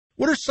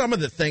What are some of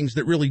the things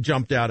that really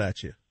jumped out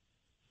at you?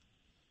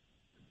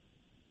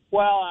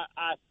 Well,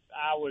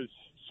 I was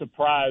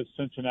surprised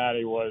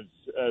Cincinnati was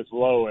as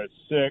low as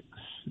 6.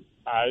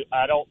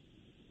 I don't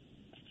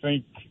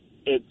think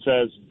it's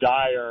as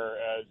dire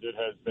as it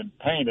has been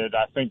painted.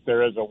 I think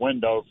there is a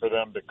window for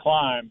them to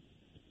climb,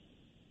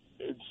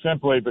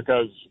 simply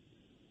because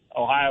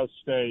Ohio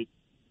State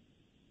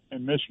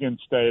and Michigan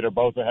State are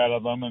both ahead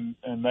of them,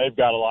 and they've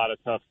got a lot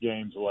of tough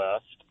games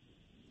left.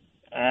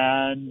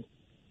 And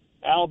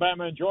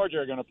Alabama and Georgia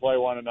are going to play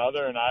one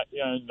another, and I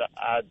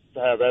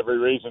have every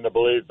reason to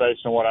believe,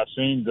 based on what I've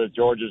seen, that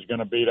Georgia's going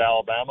to beat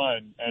Alabama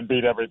and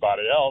beat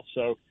everybody else.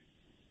 So,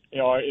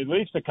 at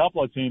least a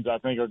couple of teams I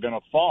think are going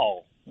to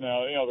fall.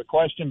 Now, the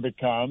question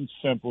becomes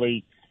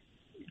simply,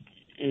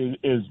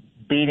 is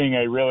beating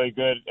a really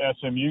good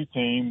SMU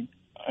team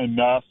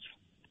enough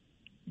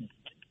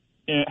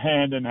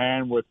hand in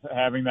hand with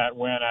having that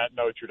win at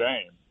Notre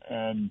Dame?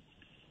 And,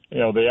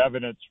 the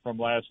evidence from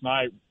last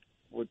night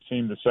would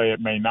seem to say it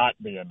may not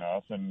be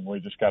enough, and we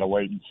just got to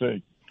wait and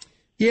see.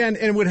 Yeah, and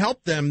it would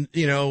help them,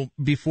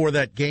 before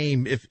that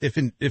game,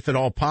 if at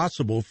all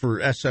possible,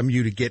 for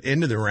SMU to get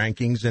into the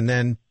rankings, and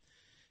then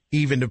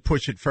even to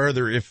push it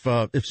further, if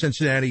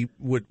Cincinnati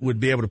would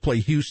be able to play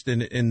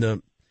Houston in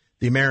the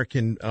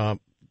American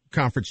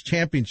Conference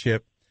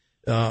Championship.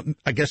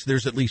 I guess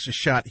there's at least a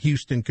shot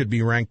Houston could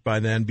be ranked by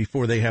then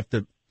before they have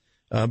to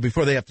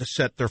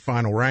set their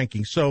final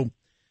ranking. So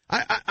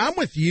I'm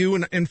with you,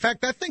 and in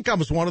fact, I think I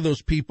was one of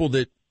those people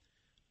that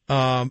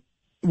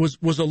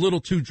was a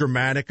little too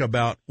dramatic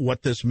about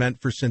what this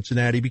meant for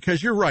Cincinnati,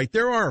 because you're right,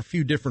 there are a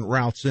few different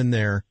routes in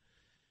there,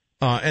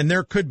 and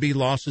there could be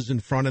losses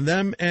in front of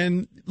them.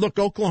 And look,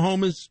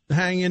 Oklahoma's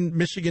hanging,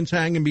 Michigan's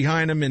hanging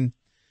behind them, and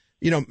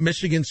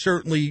Michigan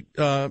certainly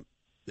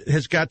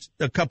has got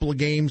a couple of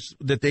games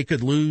that they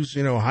could lose.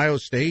 Ohio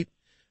State,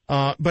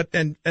 but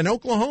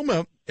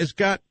Oklahoma has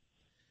got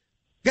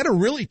a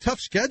really tough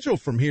schedule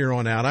from here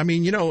on out. I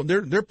mean,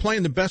 they're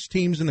playing the best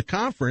teams in the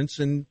conference,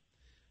 and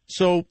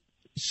so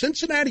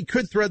Cincinnati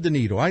could thread the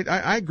needle.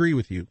 I agree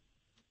with you.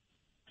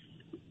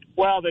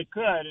 Well, they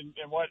could,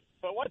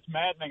 but what's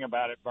maddening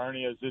about it,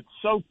 Bernie, is it's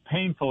so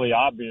painfully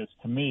obvious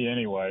to me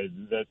anyway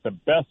that the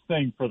best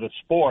thing for the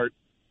sport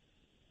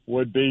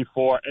would be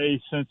for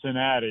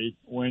Cincinnati,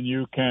 when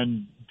you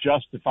can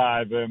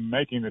justify them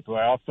making the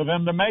playoff, for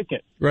them to make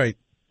it. Right.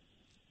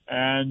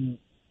 And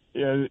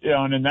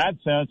and in that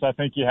sense, I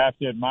think you have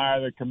to admire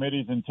the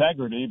committee's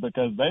integrity,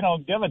 because they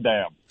don't give a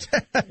damn.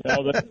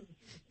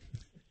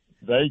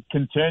 They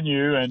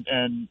continue,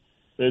 and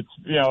it's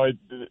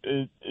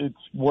it's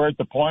we're at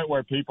the point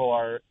where people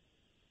are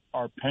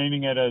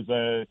painting it as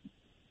a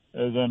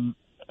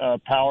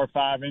Power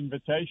 5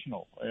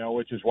 invitational,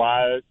 which is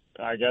why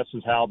I guess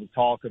is how the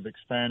talk of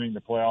expanding the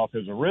playoff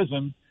has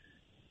arisen.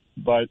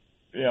 But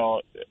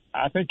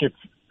I think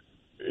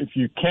if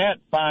you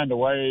can't find a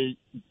way,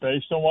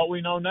 based on what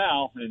we know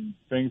now, and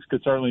things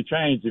could certainly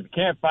change, if you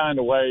can't find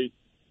a way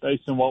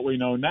based on what we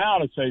know now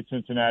to say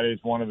Cincinnati is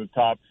one of the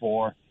top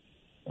 4,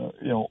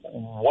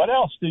 what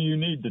else do you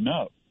need to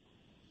know?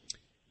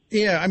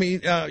 Yeah, I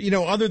mean,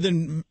 other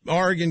than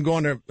Oregon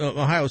going to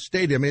Ohio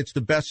State, I mean, it's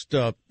the best.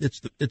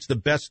 It's the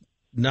best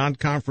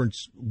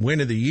non-conference win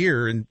of the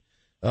year, and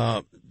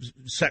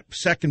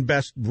second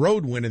best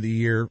road win of the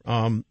year.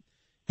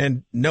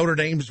 And Notre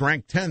Dame's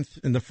ranked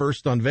 10th in the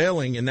first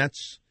unveiling, and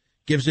that's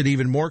gives it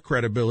even more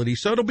credibility.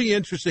 So it'll be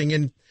interesting.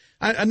 And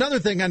another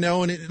thing I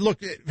know, and look,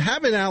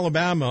 having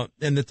Alabama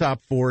in the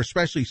top 4,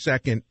 especially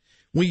second,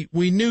 we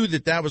knew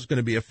that was going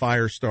to be a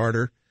fire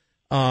starter,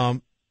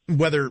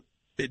 whether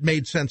it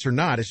made sense or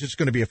not. It's just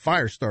going to be a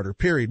fire starter,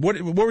 period.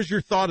 What was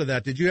your thought of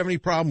that? Did you have any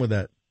problem with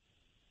that?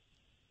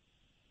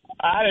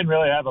 I didn't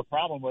really have a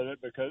problem with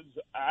it, because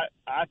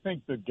I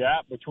think the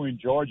gap between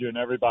Georgia and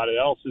everybody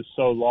else is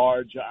so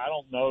large. I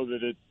don't know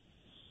that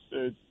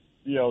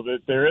that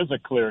there is a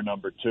clear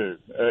number 2.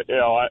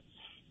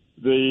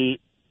 The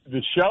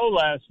show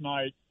last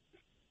night,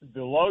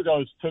 the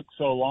logos took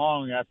so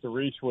long after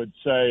Reese would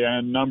say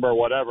and number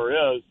whatever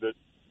is, that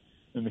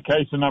in the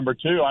case of number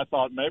 2, I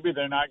thought maybe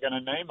they're not going to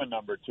name a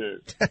number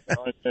 2,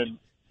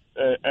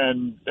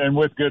 and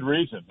with good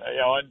reason.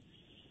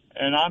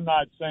 And I'm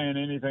not saying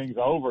anything's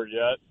over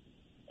yet.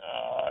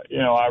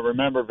 I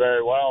remember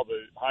very well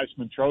the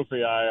Heisman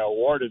Trophy I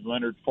awarded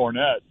Leonard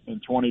Fournette in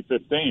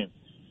 2015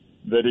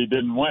 that he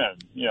didn't win.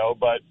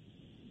 But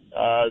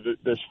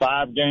there's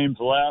 5 games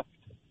left.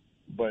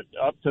 But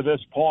up to this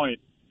point,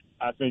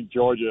 I think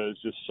Georgia is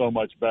just so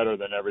much better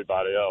than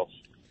everybody else.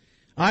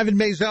 Ivan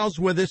Maisel's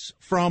with us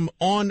from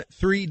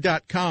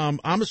On3.com.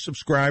 I'm a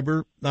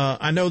subscriber.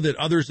 I know that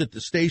others at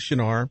the station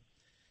are.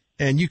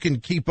 And you can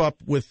keep up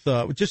with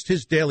just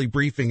his daily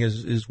briefing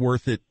is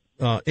worth it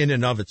in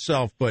and of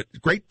itself. But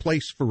great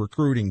place for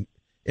recruiting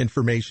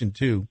information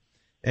too.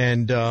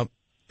 And I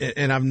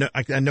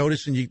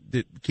noticed, and you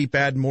keep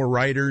adding more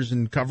writers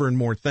and covering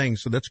more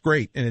things. So that's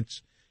great. And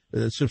it's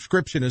the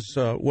subscription is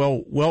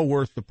well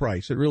worth the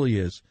price. It really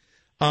is.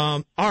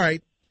 All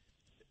right.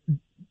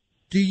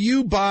 Do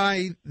you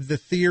buy the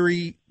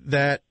theory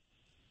that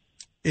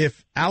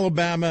if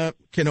Alabama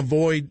can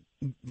avoid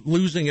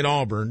losing at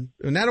Auburn,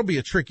 and that'll be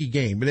a tricky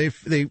game, but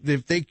if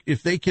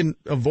they can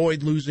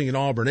avoid losing at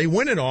Auburn, they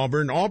win at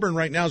Auburn. Auburn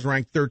right now is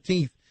ranked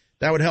 13th.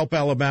 That would help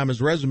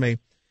Alabama's resume.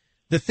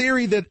 The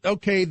theory that,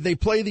 okay, they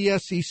play the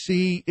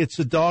SEC, it's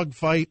a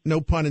dogfight,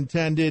 no pun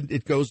intended.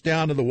 It goes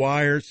down to the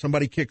wire.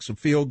 Somebody kicks a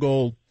field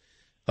goal.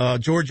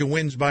 Georgia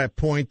wins by a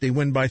point. They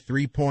win by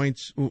 3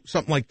 points,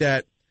 something like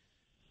that.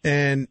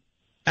 And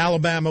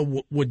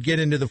Alabama would get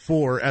into the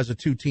four as a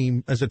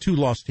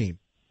two-loss team.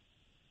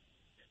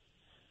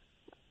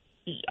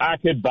 I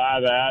could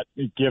buy that,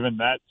 given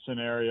that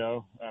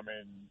scenario. I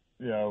mean,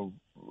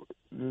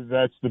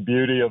 that's the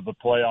beauty of the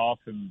playoff,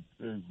 and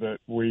is that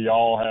we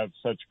all have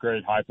such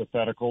great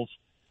hypotheticals.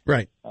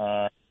 Right.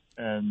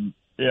 And,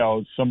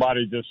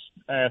 somebody just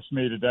asked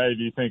me today,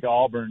 do you think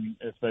Auburn,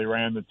 if they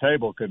ran the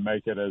table, could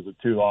make it as a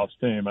two-loss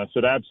team? I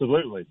said,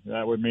 absolutely.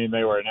 That would mean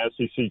they were an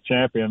SEC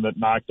champion that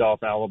knocked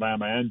off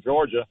Alabama and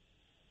Georgia,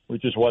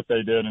 which is what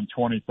they did in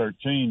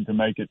 2013 to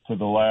make it to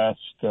the last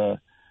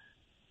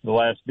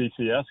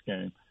BCS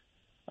game.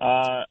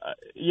 I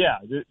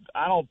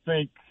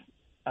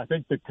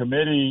think the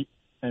committee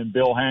and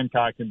Bill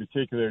Hancock in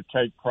particular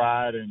take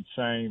pride in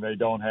saying they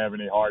don't have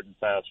any hard and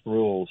fast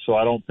rules. So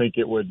I don't think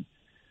it would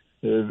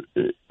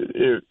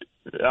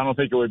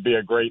be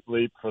a great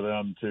leap for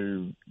them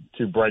to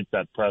break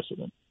that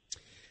precedent.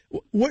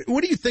 What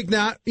do you think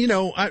now?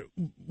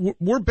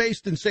 We're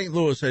based in St.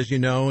 Louis, as you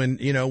know, and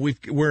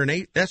we're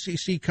an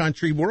SEC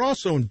country. We're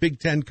also in Big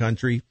Ten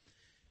country.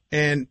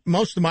 And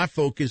most of my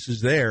focus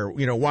is there,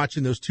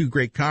 watching those two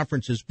great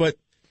conferences. But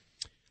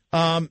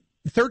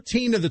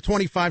 13 of the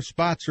 25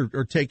 spots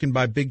are taken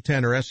by Big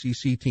Ten or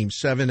SEC teams,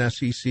 7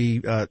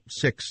 SEC,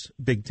 6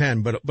 Big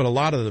Ten. But a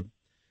lot of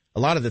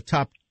the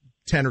top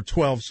 10 or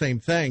 12, same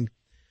thing.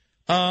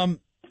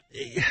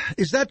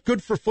 Is that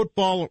good for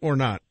football or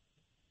not?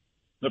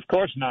 Of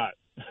course not.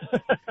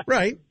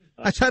 Right.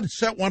 I tried to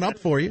set one up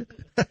for you.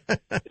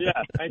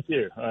 Yeah, thank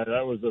you.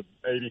 That was a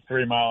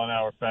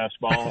 83-mile-an-hour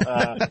fastball.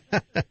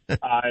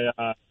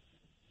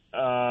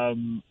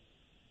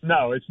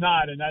 No, it's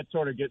not, and that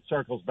sort of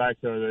circles back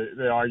to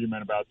the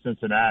argument about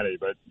Cincinnati.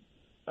 But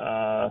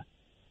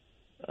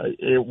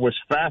it was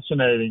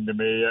fascinating to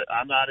me.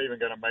 I'm not even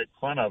going to make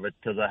fun of it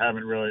because I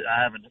haven't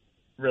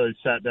really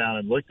sat down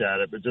and looked at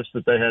it. But just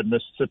that they had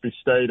Mississippi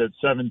State at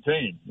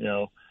 17,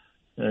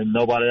 and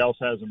nobody else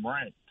has them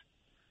ranked.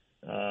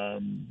 I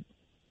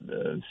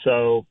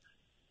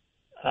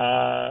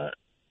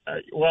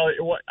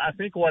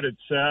think what it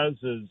says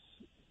is,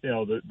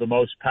 the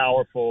most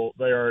powerful,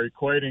 they are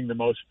equating the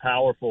most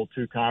powerful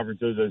two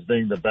conferences as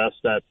being the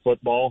best at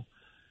football.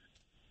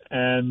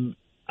 And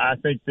I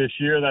think this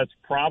year that's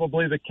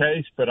probably the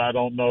case, but I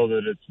don't know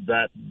that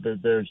that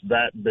there's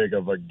that big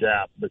of a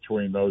gap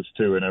between those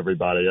two and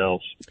everybody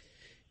else.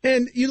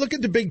 And you look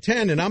at the Big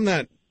Ten, and I'm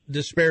not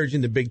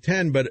disparaging the Big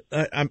Ten, but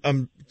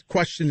I'm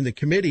questioning the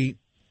committee.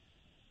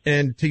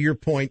 And to your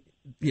point,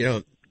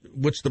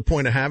 what's the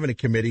point of having a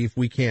committee if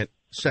we can't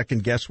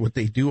second guess what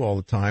they do all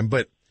the time?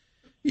 But,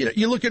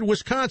 you look at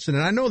Wisconsin,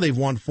 and I know they've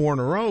won 4 in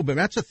a row, but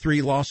that's a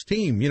 3-loss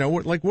team.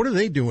 What are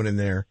they doing in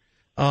there?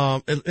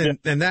 And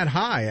that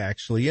high,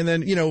 actually. And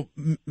then,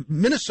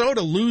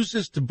 Minnesota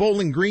loses to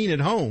Bowling Green at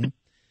home.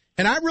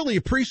 And I really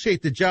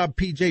appreciate the job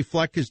P.J.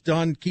 Fleck has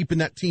done keeping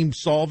that team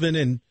solvent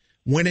and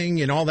winning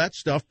and all that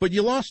stuff. But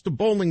you lost to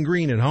Bowling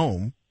Green at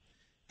home,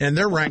 and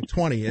they're ranked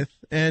 20th.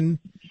 And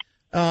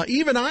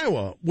even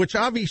Iowa, which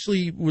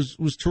obviously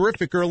was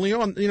terrific early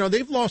on,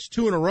 they've lost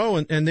 2 in a row,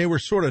 and they were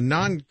sort of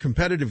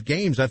non-competitive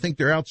games. I think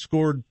they're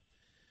outscored,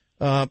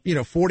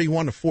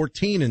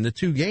 41-14 in the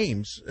 2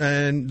 games,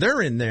 and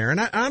they're in there. And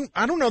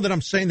I don't know that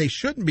I'm saying they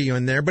shouldn't be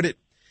in there, but it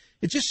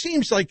just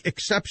seems like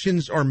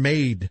exceptions are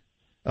made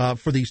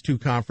for these 2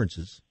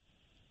 conferences.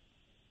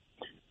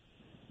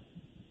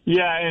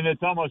 Yeah, and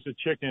it's almost a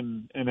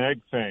chicken and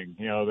egg thing.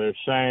 They're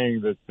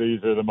saying that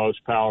these are the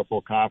most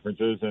powerful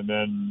conferences, and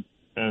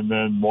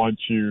then once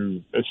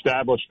you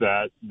establish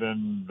that,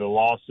 then the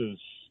losses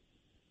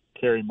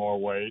carry more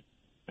weight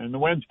and the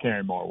wins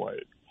carry more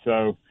weight.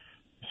 So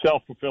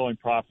self-fulfilling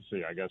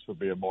prophecy, I guess, would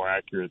be a more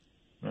accurate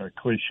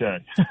cliche.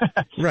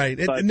 Right.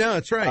 But, no,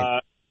 that's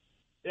right.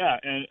 Yeah,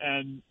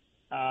 and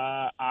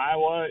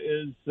Iowa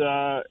is,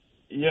 they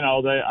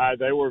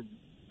were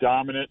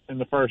dominant in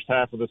the first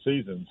half of the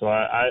season. So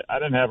I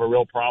didn't have a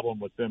real problem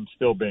with them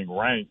still being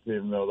ranked,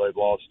 even though they've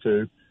lost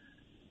 2.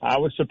 I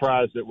was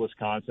surprised at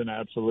Wisconsin,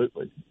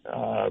 absolutely,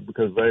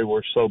 because they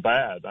were so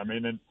bad. I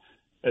mean,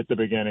 at the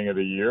beginning of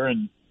the year,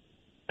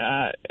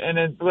 but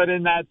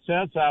in that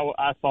sense,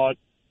 I thought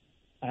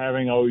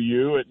having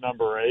OU at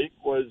number 8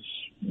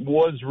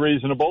 was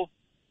reasonable,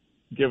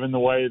 given the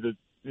way that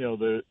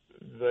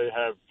they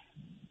have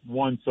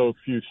won so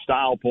few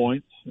style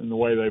points in the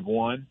way they've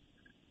won,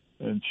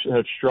 and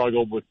have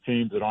struggled with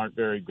teams that aren't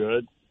very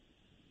good.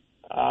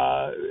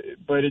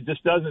 But it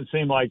just doesn't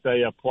seem like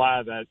they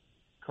apply that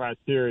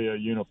criteria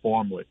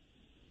uniformly.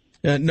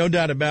 No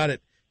doubt about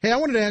it. Hey, I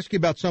wanted to ask you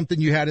about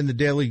something you had in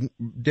the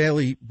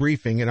daily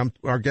briefing, and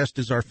our guest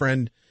is our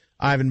friend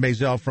Ivan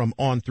Maisel from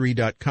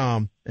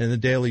on3.com, and the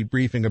daily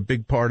briefing, a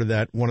big part of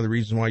that, one of the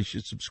reasons why you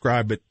should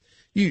subscribe. But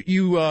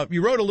you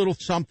wrote a little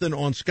something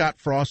on Scott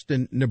Frost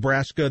in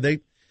Nebraska.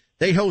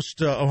 They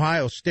host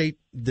Ohio State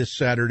this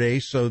Saturday,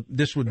 so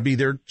this would be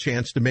their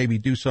chance to maybe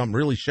do something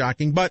really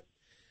shocking. But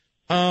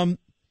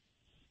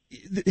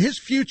his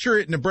future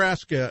at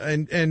Nebraska,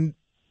 and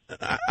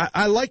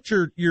I liked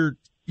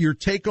your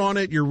take on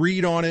it, your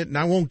read on it, and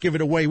I won't give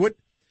it away.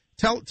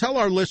 Tell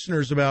our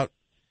listeners about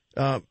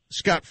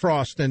Scott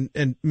Frost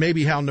and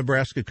maybe how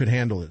Nebraska could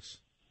handle this.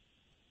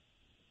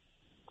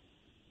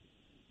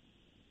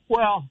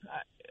 Well,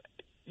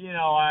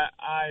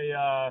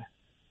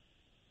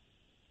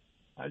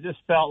 I just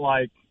felt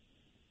like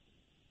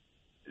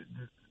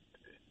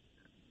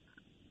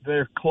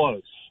they're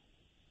close.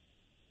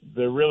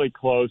 They're really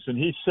close, and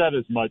he said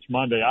as much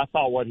Monday. I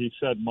thought what he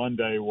said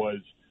Monday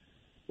was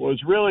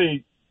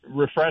really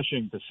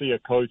refreshing to see a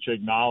coach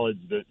acknowledge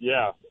that,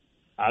 yeah,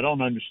 I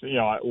don't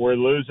understand. We're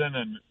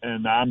losing,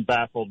 and I'm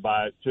baffled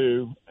by it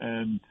too,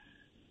 and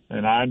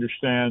I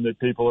understand that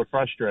people are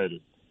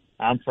frustrated.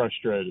 I'm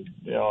frustrated,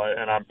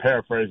 and I'm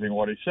paraphrasing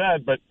what he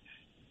said, but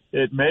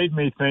it made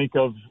me think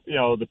of,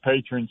 the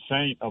patron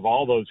saint of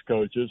all those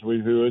coaches,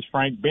 who is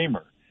Frank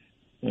Beamer.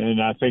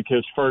 And I think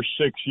his first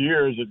 6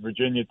 years at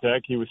Virginia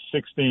Tech, he was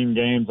 16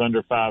 games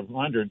under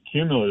 500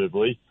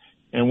 cumulatively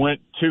and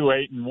went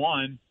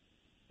 2-8-1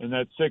 in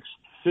that sixth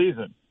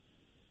season.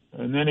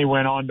 And then he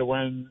went on to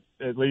win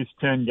at least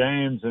 10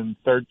 games in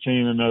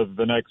 13 of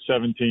the next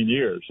 17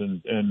 years.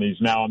 And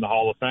he's now in the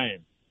Hall of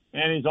Fame.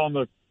 And he's on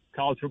the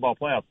College Football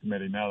Playoff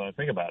Committee now that I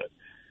think about it.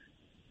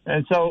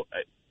 And so,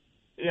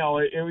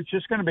 it was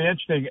just going to be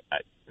interesting.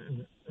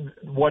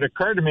 What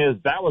occurred to me is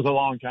that was a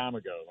long time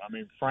ago. I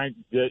mean, Frank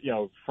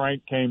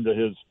came to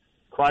his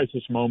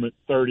crisis moment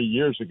 30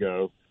 years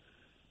ago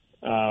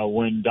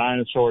when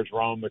dinosaurs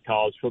roamed the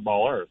college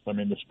football earth. I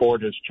mean, the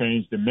sport has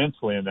changed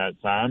immensely in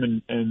that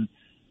time, and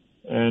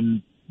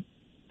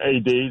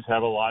ADs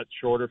have a lot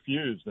shorter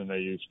fuse than they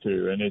used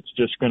to, and it's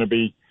just going to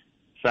be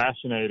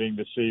fascinating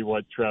to see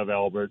what Trev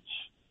Alberts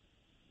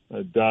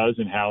does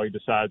and how he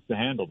decides to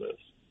handle this.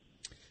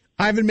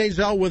 Ivan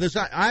Maisel with us.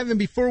 Ivan,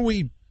 before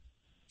we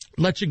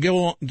let you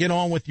get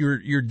on with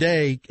your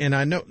day, and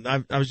I know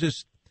I was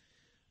just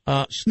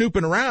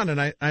snooping around,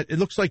 and it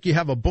looks like you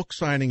have a book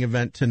signing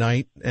event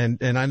tonight,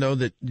 and I know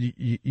that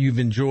you've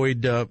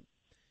enjoyed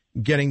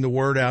getting the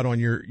word out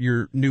on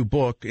your new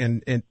book,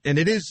 and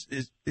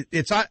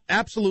it's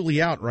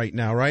absolutely out right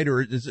now, right? Or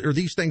are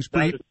these things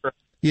pretty?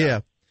 Yeah,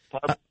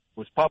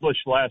 was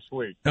published last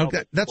week.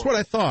 Okay, that's what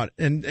I thought,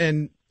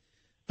 and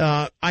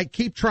I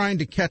keep trying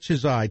to catch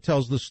his eye.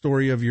 Tells the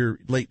story of your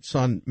late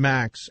son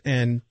Max,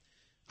 and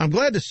I'm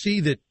glad to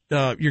see that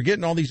you're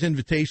getting all these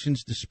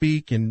invitations to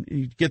speak and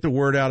you get the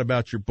word out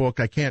about your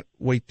book. I can't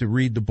wait to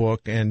read the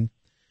book, and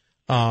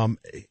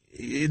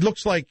it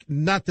looks like,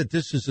 not that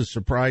this is a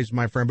surprise,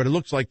 my friend, but it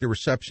looks like the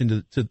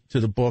reception to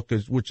the book,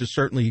 which is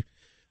certainly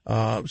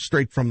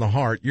straight from the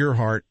heart, your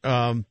heart,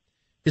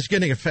 is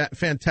getting a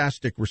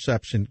fantastic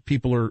reception.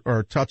 People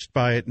are touched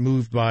by it,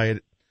 moved by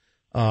it.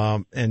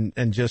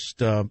 And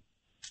just,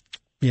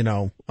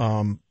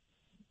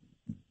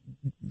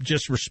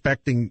 just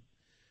respecting,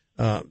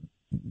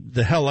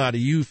 the hell out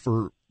of you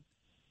for,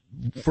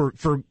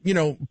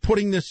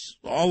 putting this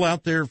all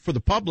out there for the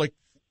public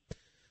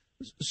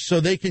so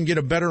they can get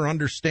a better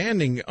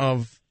understanding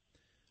of,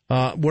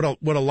 what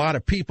a lot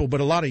of people, but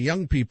a lot of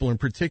young people in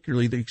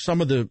particularly,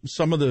 some of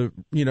the,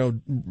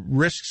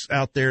 risks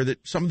out there, that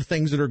some of the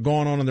things that are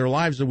going on in their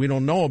lives that we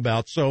don't know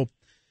about. So,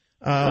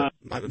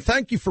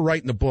 thank you for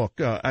writing the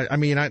book. I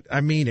mean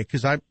it,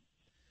 because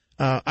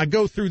I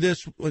go through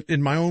this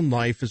in my own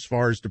life as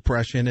far as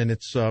depression, and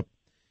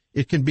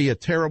it can be a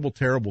terrible,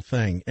 terrible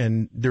thing.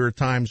 And there are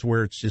times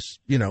where it's just,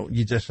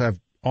 you just have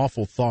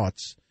awful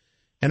thoughts.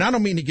 And I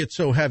don't mean to get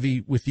so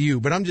heavy with you,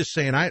 but I'm just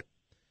saying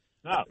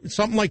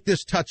something like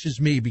this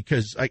touches me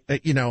because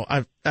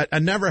I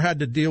never had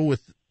to deal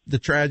with the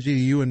tragedy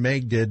you and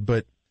Meg did,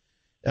 but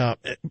I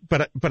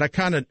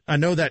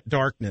know that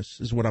darkness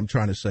is what I'm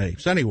trying to say.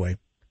 So anyway.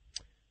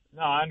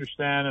 No, I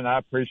understand and I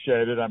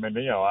appreciate it. I mean,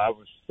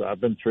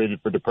 I've been treated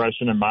for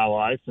depression in my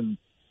life, and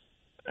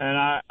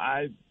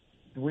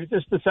we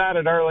just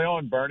decided early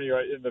on, Bernie,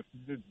 in the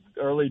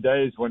early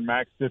days when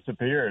Max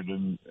disappeared,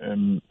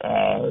 and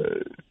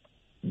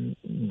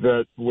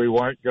that we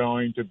weren't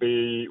going to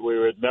be, we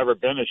had never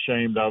been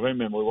ashamed of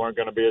him, and we weren't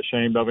going to be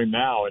ashamed of him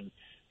now. And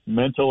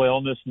mental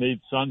illness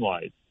needs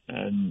sunlight.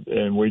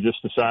 And we just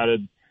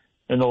decided,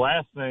 and the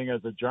last thing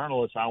as a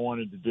journalist I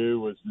wanted to do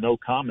was no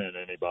comment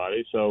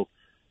anybody. So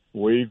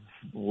we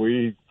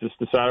just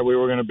decided we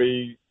were going to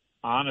be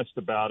honest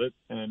about it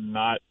and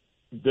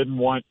didn't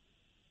want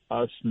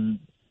us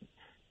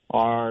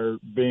our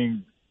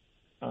being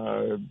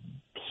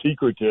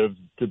secretive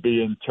to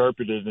be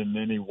interpreted in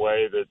any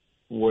way that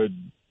would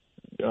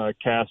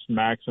cast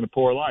Max in a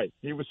poor light.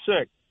 He was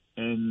sick,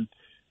 and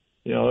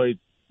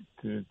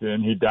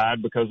then he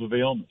died because of the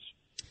illness.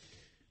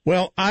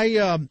 Well,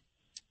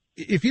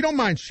 if you don't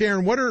mind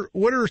sharing, what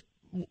are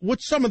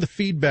what's some of the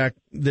feedback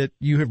that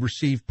you have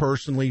received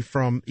personally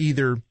from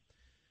either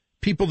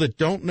people that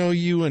don't know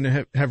you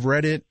and have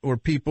read it, or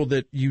people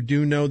that you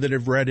do know that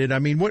have read it? I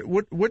mean,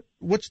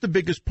 what's the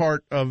biggest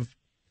part of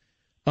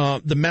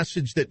the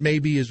message that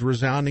maybe is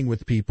resounding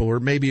with people, or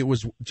maybe it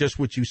was just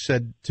what you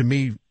said to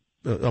me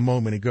a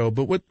moment ago?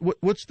 But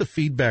what's the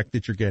feedback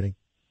that you're getting?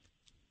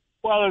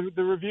 Well,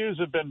 the reviews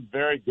have been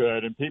very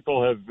good, and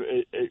people have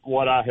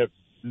what I have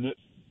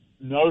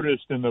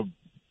noticed in the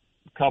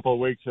couple of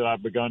weeks that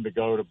I've begun to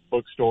go to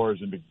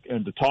bookstores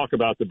and to talk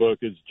about the book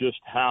is just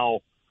how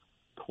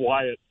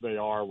quiet they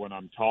are when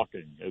I'm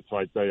talking. It's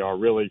like they are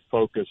really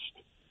focused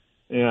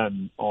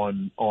in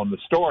on the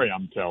story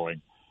I'm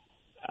telling.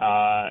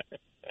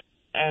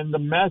 And the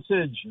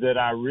message that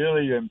I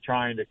really am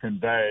trying to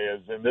convey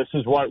is, and this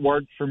is what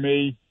worked for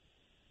me,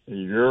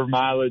 your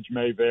mileage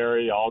may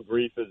vary, all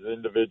grief is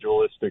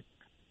individualistic,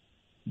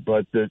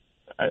 but that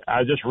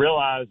I just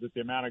realized that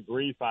the amount of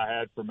grief I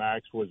had for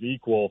Max was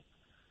equal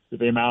to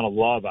the amount of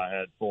love I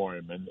had for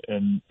him.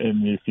 And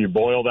if you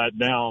boil that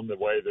down the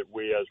way that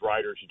we as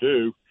writers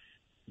do,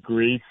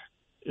 grief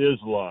is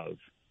love.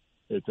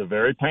 It's a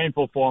very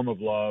painful form of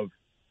love,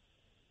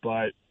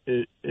 but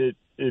it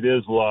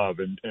is love.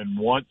 And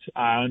once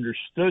I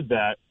understood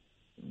that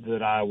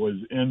I was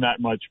in that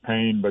much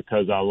pain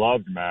because I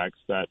loved Max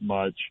that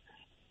much,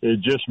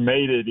 it just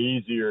made it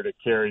easier to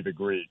carry the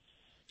grief.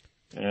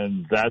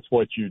 And that's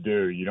what you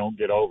do. You don't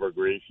get over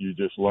grief. You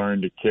just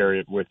learn to carry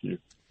it with you.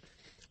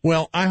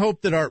 Well, I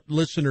hope that our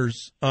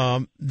listeners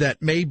that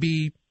may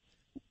be,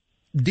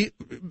 they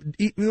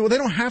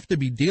don't have to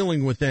be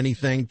dealing with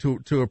anything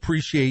to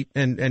appreciate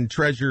and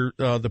treasure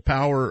the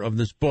power of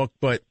this book,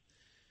 but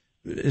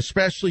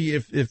especially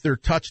if they're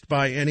touched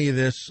by any of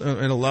this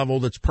at a level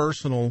that's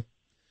personal,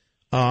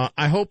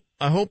 I hope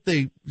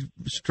they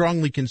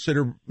strongly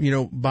consider,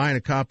 buying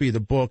a copy of the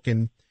book.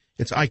 And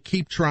it's I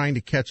Keep Trying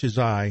to Catch His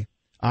Eye,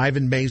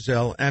 Ivan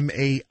Maisel,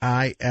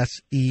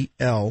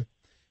 Maisel.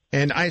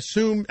 And I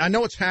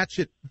know it's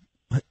Hatchet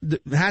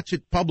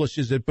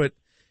publishes it, but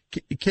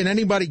can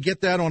anybody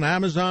get that on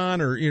Amazon,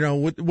 or,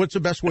 what's the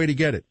best way to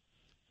get it?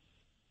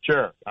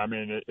 Sure. I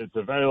mean, it's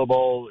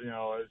available,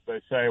 as they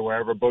say,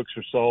 wherever books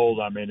are sold.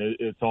 I mean,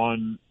 it's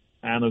on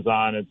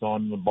Amazon. It's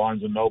on the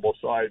Barnes & Noble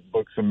site,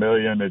 Books A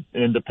Million. It's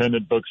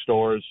independent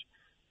bookstores.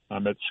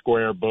 I'm at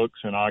Square Books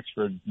in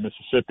Oxford,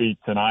 Mississippi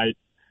tonight.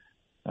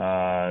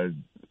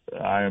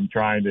 I am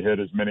trying to hit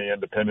as many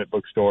independent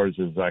bookstores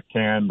as I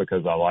can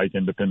because I like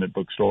independent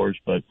bookstores,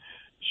 but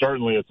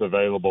certainly it's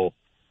available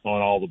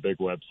on all the big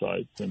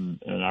websites,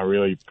 and I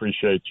really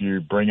appreciate you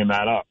bringing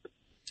that up.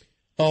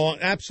 Oh,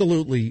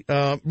 absolutely.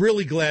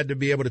 Really glad to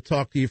be able to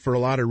talk to you for a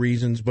lot of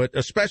reasons, but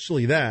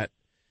especially that.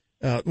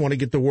 Want to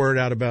get the word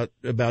out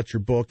about your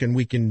book, and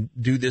we can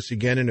do this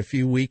again in a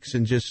few weeks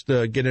and just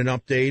get an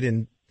update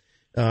and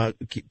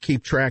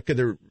keep track of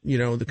the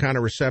kind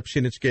of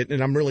reception it's getting.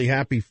 And I'm really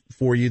happy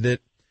for you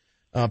that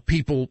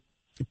people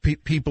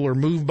are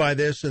moved by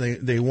this,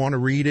 and they want to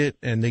read it,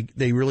 and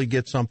they really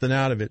get something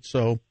out of it.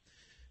 So,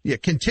 yeah,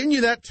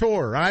 continue that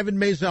tour. Ivan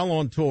Maisel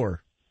on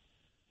tour.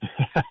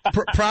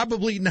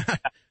 Probably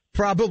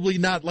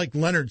not like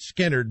Leonard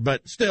Skinner,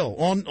 but still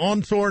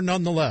on tour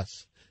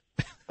nonetheless.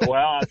 Well,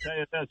 I'll tell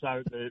you this: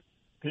 the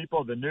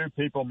New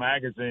People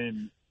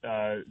magazine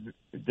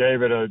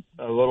gave it a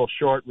little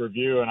short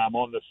review, and I'm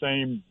on the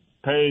same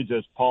page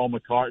as Paul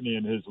McCartney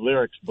in his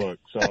lyrics book.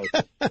 So,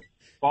 as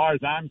far as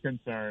I'm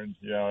concerned,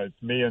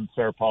 it's me and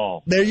Sir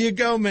Paul. There you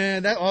go,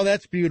 man.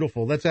 That's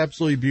beautiful. That's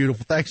absolutely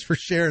beautiful. Thanks for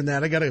sharing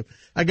that.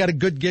 I got a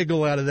good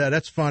giggle out of that.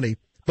 That's funny,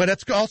 but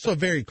it's also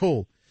very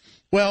cool.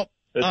 Well,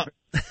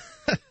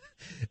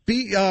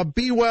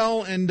 be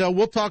well, and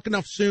we'll talk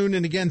enough soon.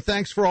 And again,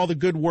 thanks for all the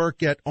good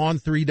work at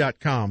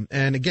on3.com.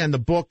 And again, the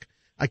book,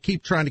 I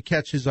Keep Trying to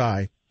Catch His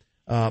Eye,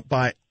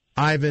 by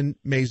Ivan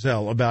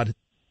Maisel, about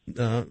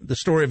the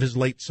story of his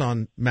late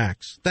son,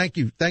 Max. Thank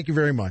you. Thank you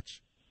very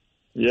much.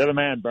 You're the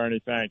man,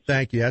 Bernie. Thanks.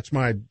 Thank you. That's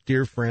my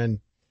dear friend.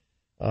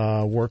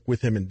 Work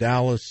with him in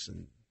Dallas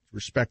and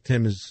respect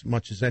him as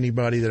much as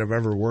anybody that I've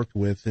ever worked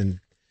with. And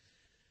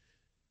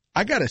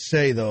I got to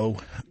say, though,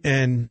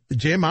 and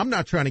Jim, I'm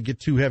not trying to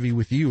get too heavy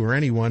with you or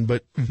anyone,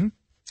 but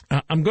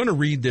I'm going to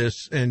read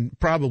this and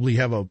probably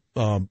have a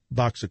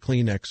box of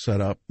Kleenex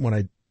set up when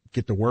I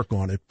get to work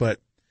on it. But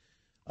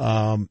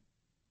the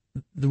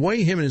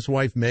way him and his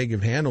wife Meg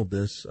have handled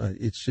this,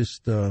 it's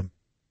just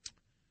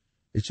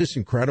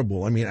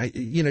incredible. I mean,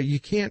 you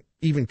can't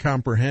even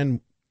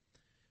comprehend,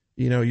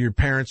 you're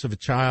parents of a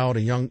child,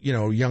 a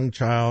young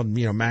child.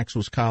 Max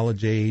was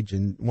college age,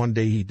 and one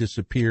day he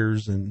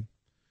disappears, and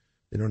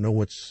they don't know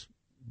what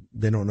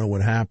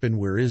happened.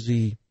 Where is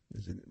he?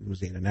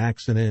 Was he in an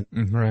accident?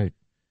 Right.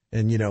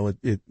 And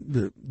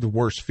the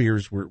worst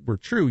fears were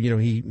true.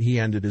 He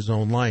ended his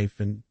own life,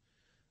 and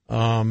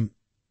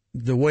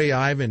the way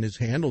Ivan has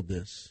handled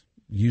this,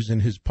 using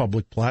his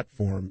public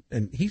platform,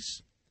 and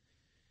he's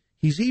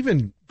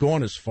even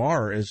gone as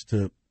far as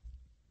to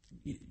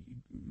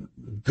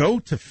go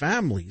to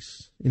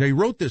families. He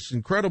wrote this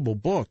incredible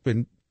book,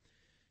 and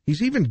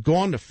He's even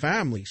gone to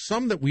family,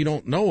 some that we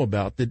don't know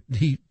about that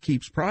he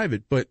keeps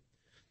private. But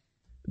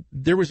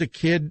there was a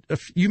kid,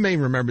 you may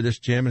remember this,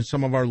 Jim, and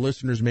some of our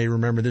listeners may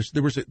remember this.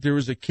 There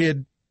was a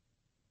kid,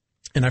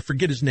 and I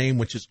forget his name,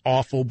 which is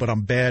awful, but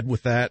I'm bad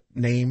with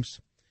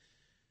names.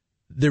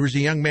 There was a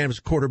young man who was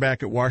a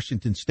quarterback at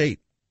Washington State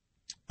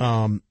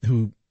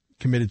who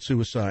committed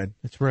suicide.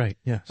 That's right,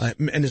 yes.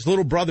 And his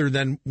little brother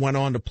then went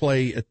on to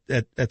play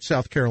at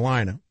South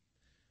Carolina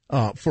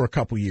for a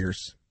couple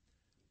years.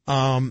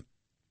 And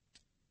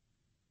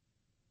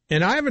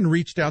Ivan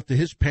reached out to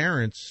his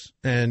parents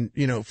and,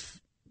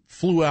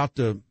 flew out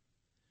to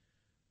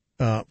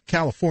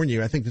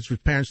California. I think that's where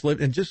his parents lived,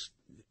 and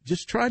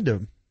just tried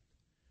to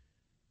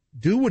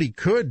do what he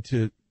could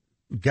to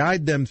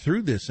guide them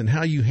through this and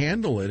how you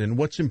handle it and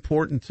what's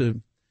important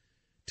to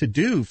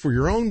do for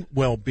your own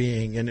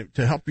well-being and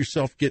to help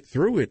yourself get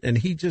through it. And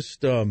he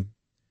just,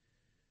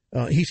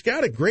 he's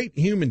got a great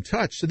human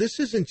touch. So this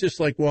isn't just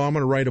like, well, I'm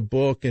going to write a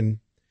book. And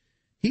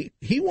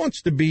he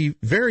wants to be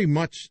very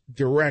much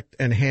direct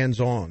and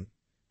hands-on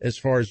as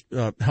far as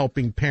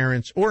helping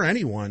parents or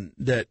anyone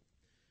that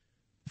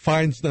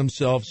finds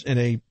themselves in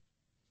a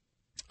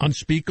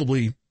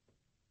unspeakably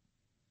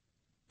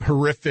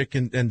horrific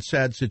and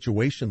sad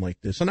situation like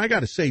this. And I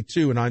got to say,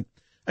 too, and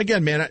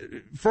again,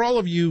 man, for all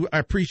of you, I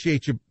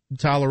appreciate you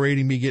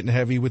tolerating me getting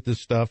heavy with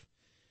this stuff.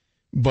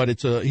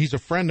 But he's a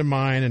friend of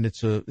mine, and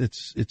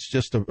it's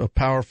just a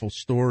powerful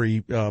story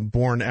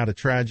born out of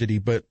tragedy.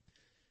 But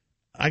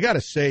I got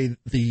to say,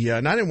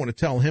 and I didn't want to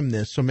tell him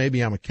this, so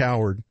maybe I'm a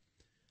coward.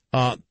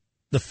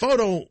 The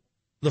photo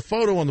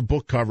on the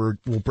book cover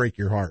will break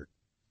your heart.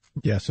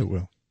 Yes, it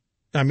will.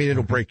 I mean,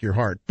 it'll break your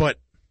heart. But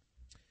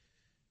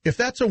if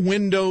that's a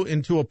window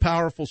into a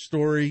powerful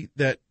story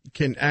that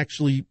can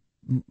actually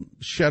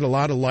shed a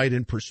lot of light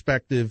and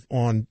perspective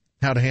on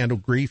how to handle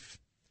grief,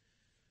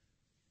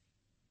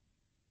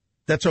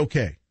 that's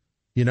okay.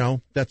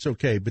 That's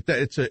okay. But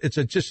it's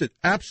just an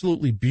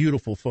absolutely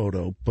beautiful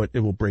photo, but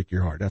it will break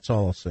your heart. That's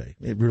all I'll say.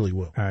 It really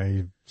will.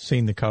 I've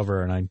seen the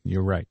cover, and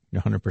you're right,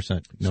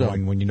 100%.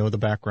 Knowing when you know the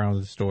background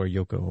of the story,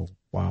 you'll go,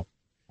 wow.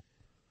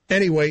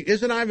 Anyway,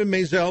 isn't Ivan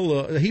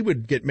Maisel, he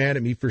would get mad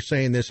at me for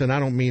saying this, and I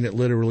don't mean it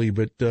literally,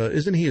 but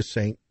isn't he a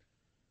saint?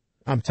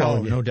 I'm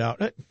telling you. No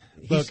doubt.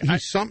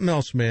 He's something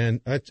else,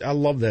 man. I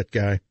love that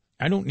guy.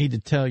 I don't need to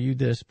tell you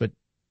this, but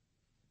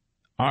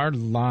our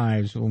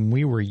lives when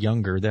we were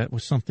younger, that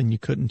was something you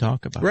couldn't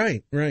talk about.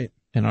 Right.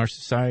 And our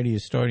society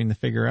is starting to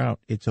figure out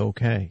it's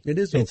okay. It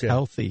is okay. It's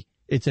healthy.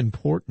 It's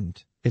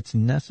important. It's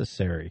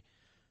necessary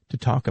to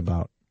talk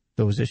about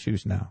those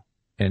issues now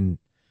and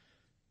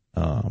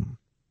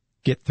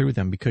get through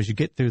them, because you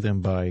get through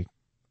them by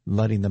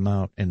letting them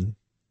out and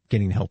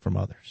getting help from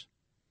others.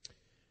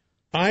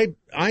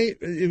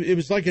 It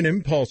was like an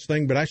impulse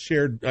thing, but I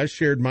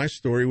shared my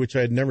story, which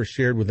I had never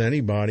shared with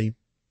anybody,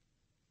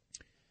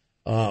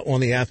 on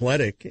The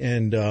Athletic,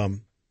 and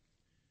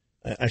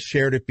I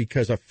shared it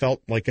because I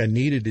felt like I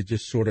needed to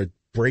just sort of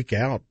break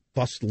out,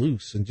 bust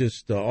loose, and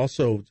just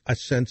also I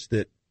sensed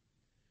that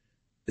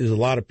there's a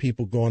lot of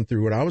people going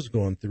through what I was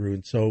going through,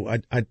 and so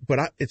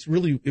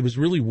it was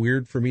really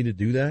weird for me to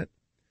do that.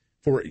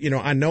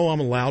 I know I'm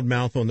a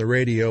loudmouth on the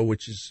radio,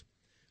 which is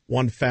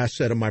one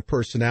facet of my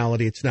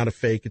personality. It's not a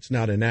fake. It's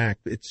not an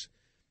act. It's,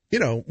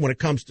 when it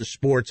comes to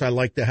sports, I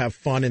like to have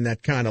fun in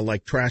that kind of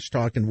like trash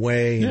talking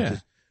way and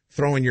just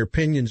throwing your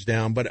opinions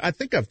down. But I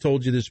think I've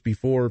told you this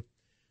before,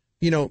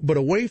 but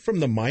away from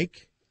the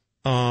mic,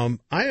 I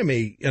am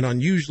an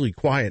unusually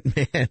quiet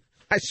man.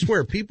 I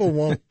swear people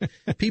will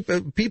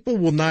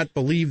not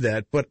believe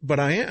that, but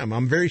I am.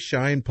 I'm very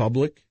shy in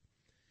public.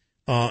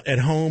 At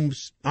home,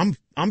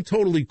 I'm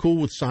totally cool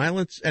with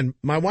silence, and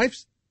my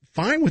wife's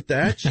fine with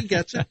that. She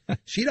gets it.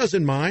 She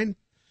doesn't mind.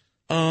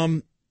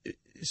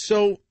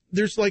 So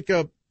there's like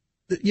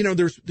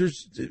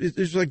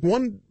there's like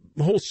one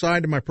whole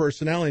side of my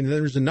personality, and then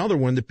there's another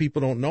one that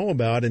people don't know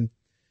about. And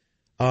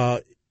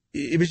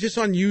it was just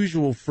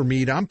unusual for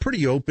me I'm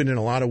pretty open in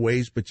a lot of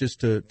ways, but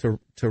just to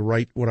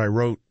write what I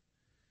wrote.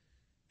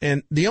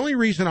 And the only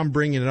reason I'm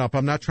bringing it up,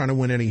 I'm not trying to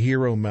win any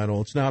hero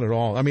medal. It's not at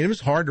all. I mean, it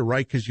was hard to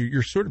write because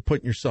you're sort of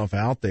putting yourself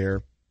out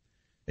there,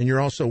 and you're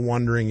also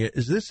wondering,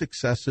 is this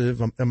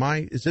excessive? Am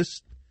I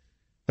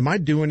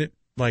doing it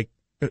like,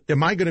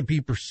 am I going to be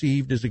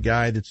perceived as a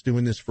guy that's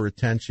doing this for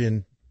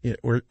attention?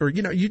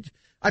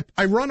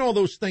 I run all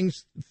those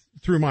things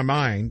through my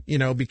mind,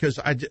 because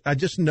I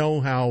just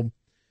know how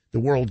the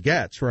world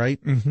gets, right?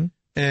 Mm-hmm.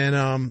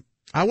 And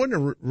I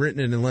wouldn't have written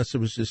it unless it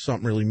was just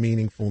something really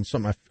meaningful and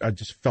something I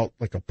just felt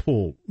like a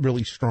pull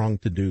really strong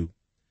to do.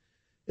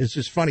 It's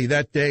just funny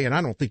that day, and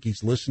I don't think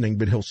he's listening,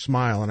 but he'll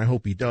smile, and I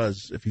hope he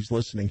does. If he's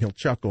listening, he'll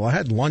chuckle. I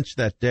had lunch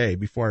that day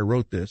before I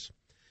wrote this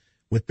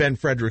with Ben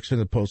Frederickson of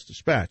the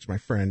Post-Dispatch, my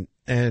friend,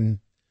 and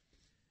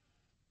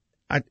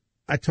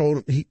I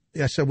told him,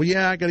 I said, well,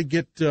 yeah, I got to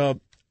get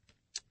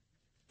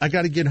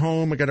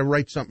home. I got to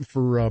write something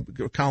for a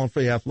column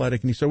for The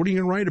Athletic. And he said, what are you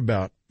going to write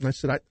about? And I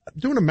said, I'm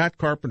doing a Matt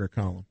Carpenter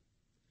column.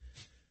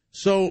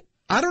 So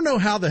I don't know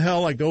how the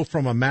hell I go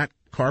from a Matt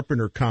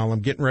Carpenter column,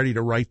 getting ready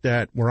to write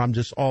that, where I'm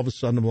just all of a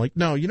sudden I'm like,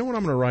 no, you know what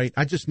I'm going to write?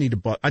 I just need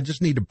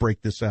to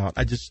break this out.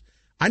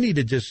 I need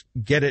to just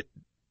get it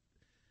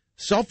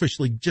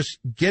selfishly, just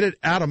get it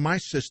out of my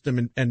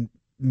system and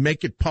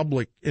make it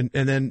public, and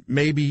then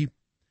maybe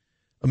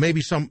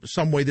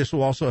some way this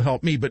will also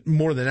help me, but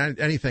more than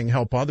anything,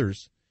 help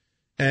others.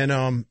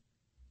 And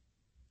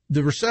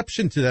the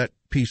reception to that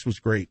piece was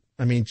great.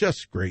 I mean,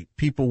 just great.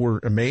 People were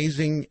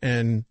amazing,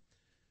 and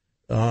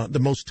the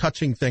most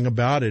touching thing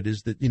about it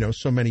is that,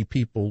 so many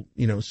people,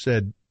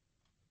 said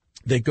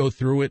they go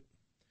through it.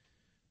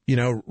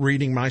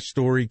 Reading my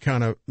story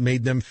kind of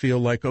made them feel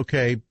like,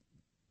 okay,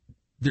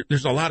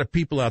 there's a lot of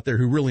people out there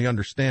who really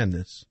understand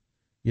this,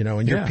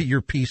 and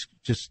your piece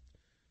just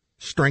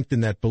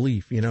strengthened that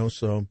belief,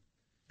 so.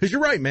 Because you're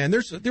right, man.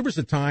 There was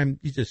a time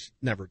you just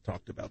never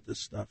talked about this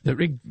stuff.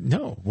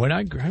 No,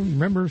 I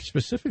remember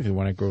specifically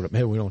when I grew up.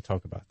 Hey, we don't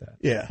talk about that.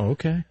 Yeah.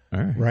 Okay. All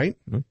right. Right.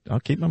 I'll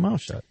keep my mouth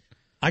shut.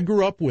 I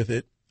grew up with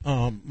it.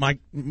 On my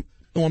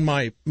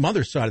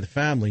mother's side of the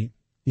family,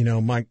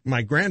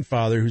 my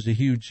grandfather, who's a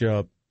huge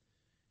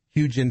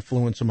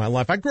influence in my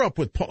life. I grew up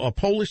with a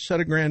Polish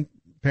set of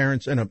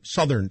grandparents and a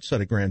Southern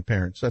set of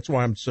grandparents. That's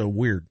why I'm so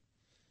weird.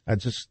 I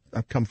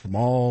come from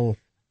all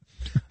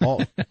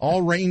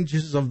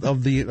ranges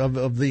of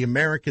the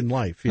American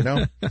life,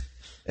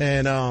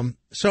 and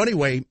so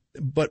anyway,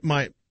 but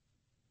my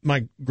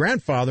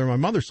grandfather, my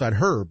mother's side,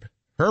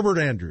 Herbert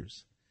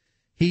Andrews,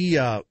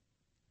 him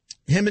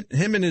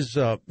and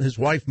his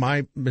wife,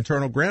 my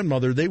maternal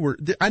grandmother,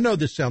 I know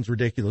this sounds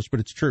ridiculous, but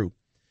it's true.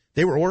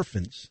 They were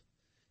orphans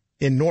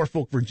in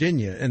Norfolk,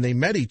 Virginia, and they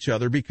met each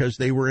other because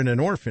they were in an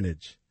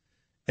orphanage.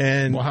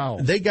 And wow.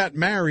 They got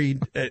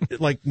married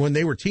like when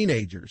they were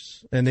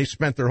teenagers, and they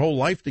spent their whole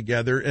life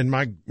together. And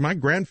my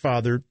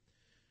grandfather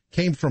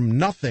came from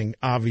nothing,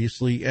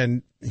 obviously,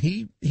 and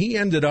he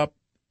ended up,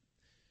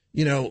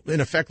 in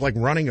effect, like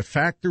running a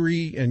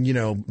factory, and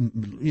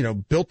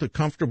built a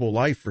comfortable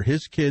life for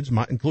his kids,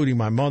 including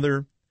my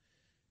mother,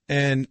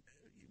 and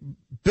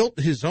built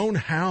his own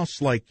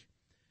house like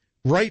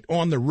right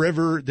on the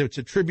river. That's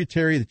a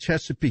tributary of the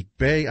Chesapeake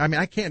Bay. I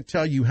mean, I can't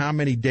tell you how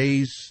many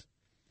days.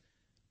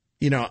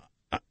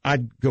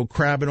 I'd go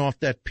crabbing off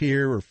that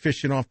pier or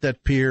fishing off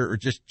that pier or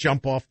just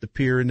jump off the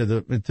pier into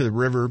the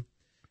river.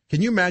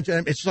 Can you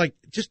imagine? It's like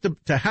just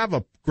to have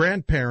a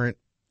grandparents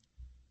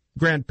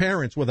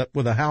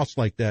with a house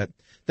like that.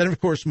 Then,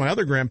 of course, my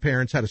other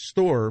grandparents had a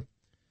store,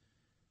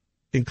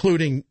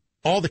 including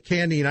all the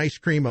candy and ice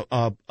cream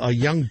a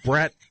young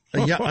brat,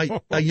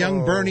 a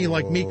young Bernie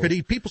like me could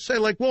eat. People say,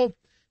 like, well,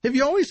 have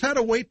you always had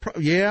a weight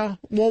yeah.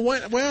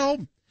 Well,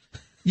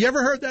 you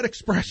ever heard that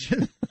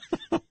expression?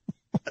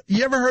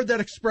 You ever heard that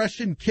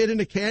expression, kid in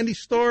a candy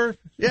store?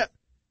 Yeah,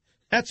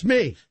 that's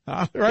me,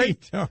 right?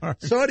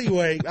 So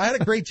anyway, I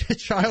had a great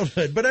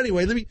childhood. But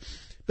anyway,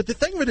 but the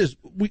thing of it is,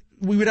 we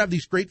would have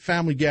these great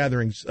family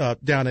gatherings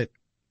down at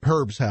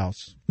Herb's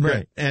house.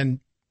 Right. And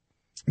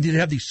you'd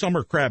have these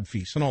summer crab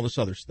feasts and all this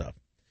other stuff.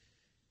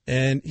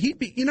 And he'd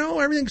be,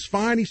 everything's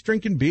fine. He's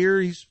drinking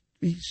beer. He's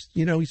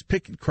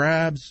picking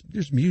crabs.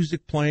 There's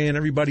music playing.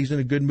 Everybody's in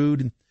a good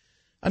mood. And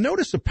I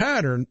noticed a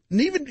pattern, and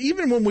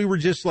even when we were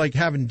just like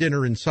having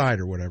dinner inside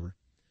or whatever,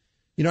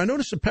 I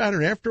noticed a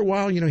pattern. After a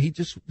while,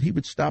 he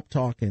would stop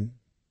talking,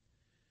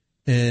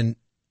 and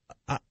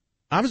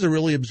I was a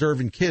really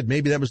observant kid.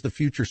 Maybe that was the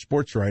future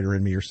sports writer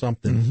in me or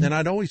something. Mm-hmm. And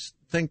I'd always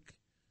think,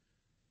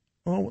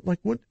 oh, like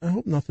what? I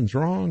hope nothing's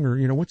wrong,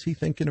 or what's he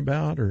thinking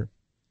about, or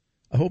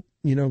I hope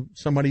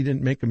somebody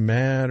didn't make him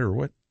mad, or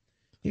what.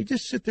 He'd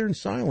just sit there in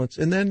silence,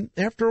 and then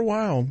after a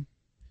while,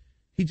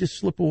 he'd just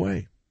slip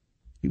away.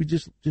 He would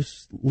just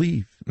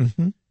leave,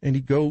 mm-hmm. and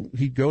he'd go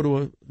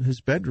to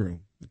his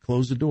bedroom,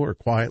 close the door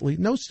quietly,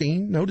 no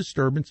scene, no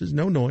disturbances,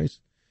 no noise,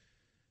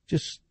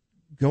 just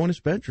go in his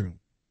bedroom,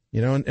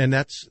 and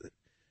that's.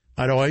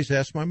 I'd always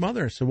ask my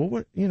mother. I said, well,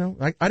 what,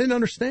 I didn't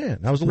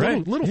understand. I was a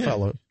little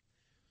fellow,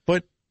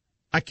 but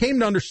I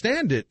came to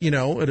understand it,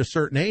 at a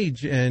certain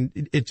age, and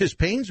it just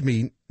pains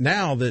me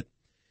now that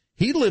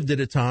he lived at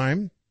a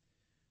time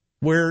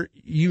where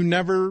you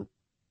never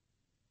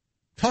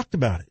talked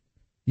about it.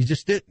 You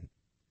just didn't.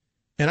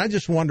 And I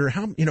just wonder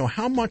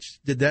how much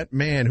did that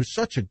man, who's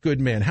such a good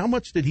man, how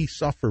much did he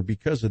suffer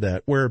because of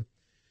that? Where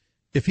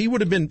if he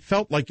would have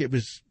felt like it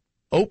was,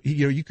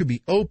 you could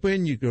be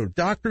open, you go to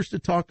doctors to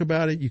talk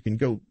about it, you can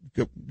go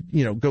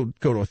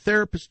to a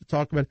therapist to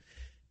talk about it.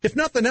 If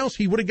nothing else,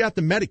 he would have got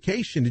the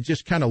medication to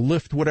just kind of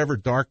lift whatever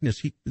darkness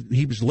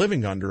he was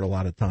living under a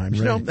lot of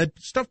times. Right. That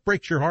stuff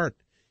breaks your heart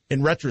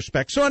in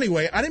retrospect. So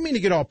anyway, I didn't mean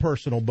to get all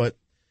personal, but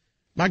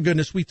my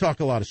goodness, we talk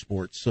a lot of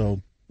sports,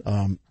 so.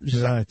 Ivan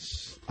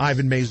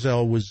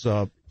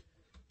Maisel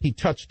he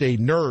touched a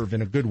nerve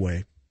in a good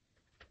way.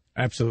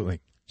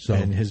 Absolutely. So,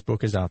 and his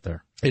book is out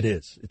there. It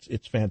is.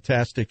 It's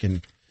fantastic,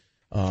 and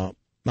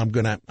I'm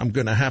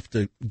gonna have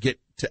to get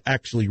to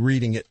actually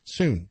reading it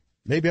soon.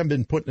 Maybe I've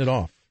been putting it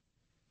off,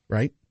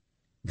 right?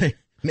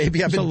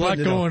 Maybe I've been. There's a lot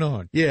going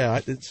on. Yeah,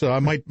 so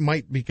I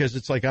might because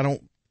it's like I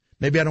don't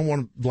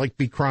want to like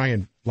be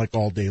crying like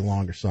all day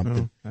long or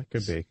something. Oh, that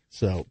could be.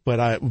 So,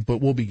 but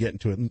we'll be getting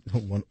to it.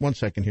 One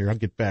second here. I'll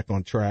get back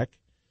on track.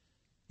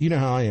 You know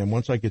how I am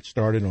once I get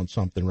started on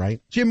something, right?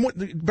 Jim,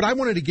 but I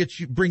wanted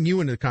to bring you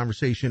into the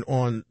conversation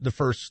on the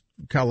first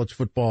college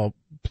football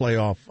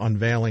playoff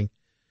unveiling.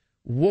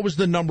 What was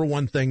the number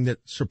one thing that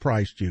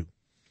surprised you?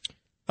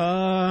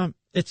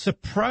 It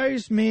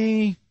surprised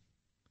me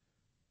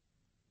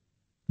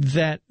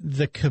that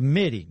the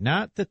committee,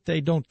 not that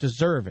they don't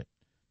deserve it,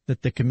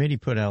 that the committee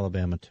put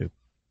Alabama 2.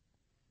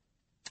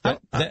 I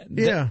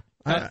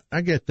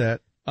get that.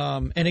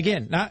 And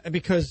again, not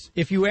because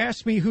if you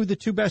ask me who the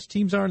two best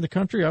teams are in the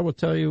country, I will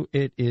tell you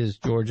it is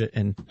Georgia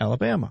and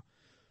Alabama.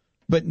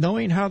 But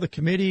knowing how the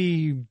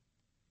committee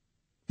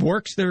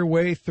works their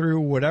way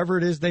through whatever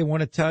it is they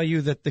want to tell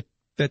you,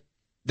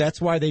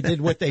 that's why they did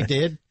what they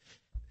did.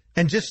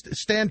 And just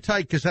stand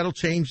tight because that'll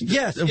change a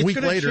week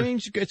later.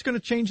 It's going to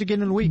change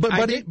again in a week.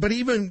 But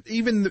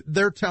even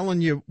they're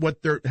telling you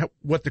what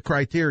the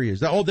criteria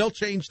is. Oh, they'll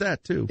change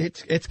that too.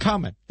 It's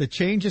coming. The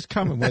change is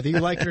coming, whether you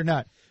like it or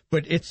not.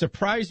 But it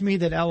surprised me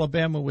that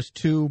Alabama was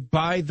 2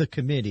 by the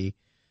committee,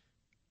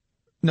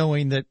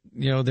 knowing that,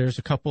 there's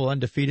a couple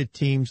undefeated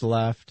teams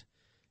left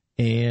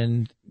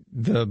and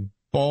the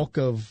bulk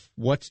of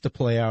what's to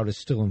play out is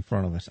still in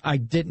front of us. I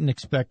didn't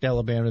expect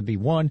Alabama to be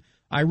 1.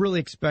 I really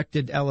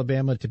expected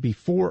Alabama to be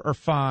 4 or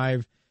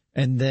 5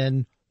 and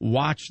then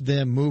watch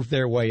them move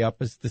their way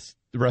up as the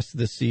rest of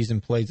the season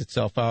plays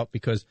itself out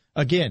because,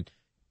 again,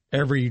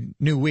 every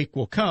new week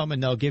will come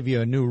and they'll give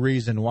you a new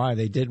reason why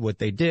they did what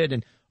they did.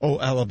 And,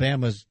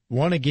 Alabama's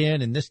won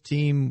again and this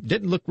team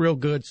didn't look real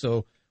good,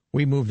 so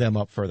we move them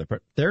up further.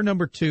 But they're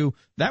number 2.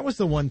 That was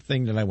the one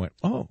thing that I went,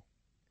 oh,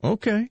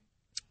 okay.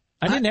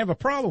 I didn't have a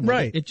problem with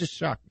it. It just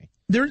shocked me.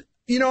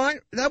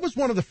 That was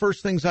one of the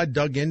first things I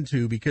dug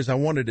into because I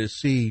wanted to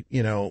see,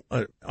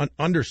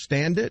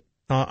 understand it.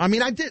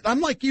 I did.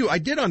 I'm like you. I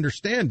did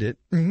understand it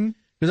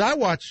because I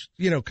watch,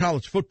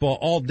 college football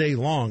all day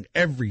long,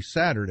 every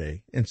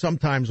Saturday, and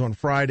sometimes on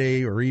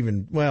Friday or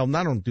even, I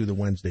don't do the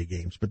Wednesday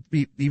games, but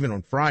even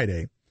on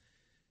Friday.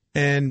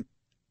 And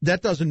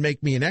that doesn't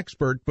make me an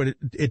expert, but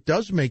it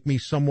does make me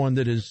someone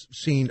that has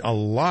seen a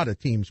lot of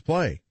teams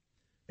play,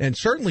 and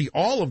certainly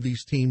all of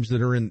these teams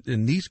that are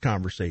in these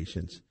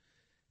conversations.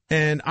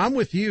 And I'm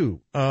with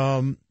you.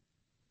 Honestly,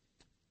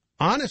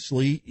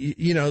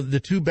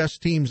 the 2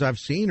 best teams I've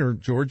seen are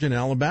Georgia and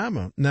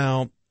Alabama.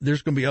 Now,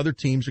 there's going to be other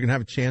teams that are going to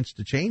have a chance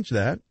to change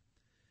that.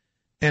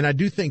 And I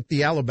do think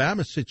the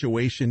Alabama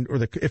situation,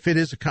 if it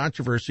is a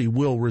controversy,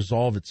 will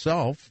resolve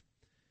itself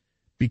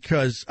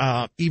because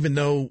even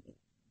though,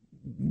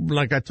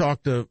 like I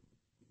talked to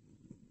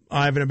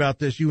Ivan about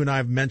this, you and I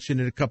have mentioned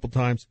it a couple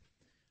times.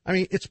 I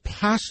mean, it's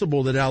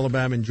possible that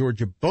Alabama and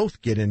Georgia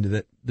both get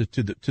into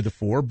the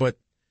 4, but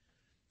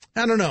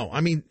I don't know.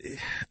 I mean,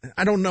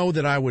 I don't know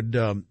that I would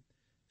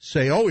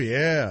say, oh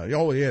yeah,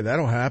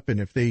 that'll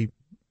happen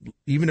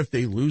even if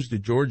they lose to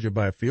Georgia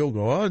by a field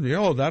goal.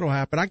 Oh, that'll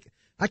happen.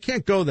 I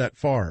can't go that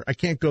far.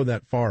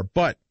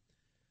 But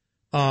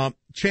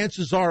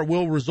chances are it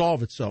will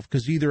resolve itself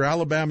because either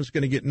Alabama's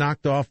going to get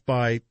knocked off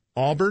by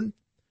Auburn,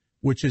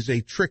 which is a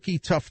tricky,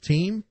 tough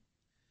team,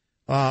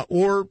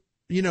 or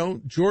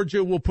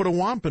Georgia will put a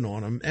whomping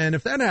on them. And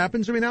if that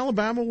happens,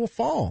 Alabama will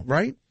fall,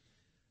 right?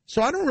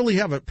 So I don't really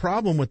have a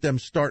problem with them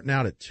starting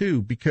out at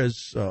 2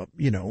 because,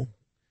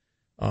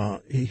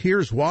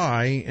 here's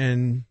why.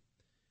 And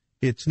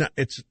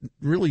it's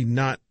really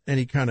not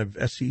any kind of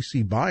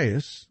SEC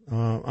bias.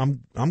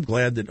 I'm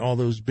glad that all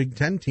those Big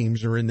Ten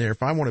teams are in there.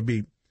 If I want to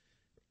be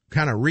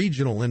kind of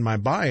regional in my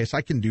bias,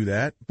 I can do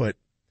that, but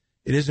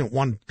it isn't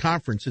one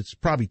conference. It's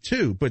probably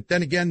 2. But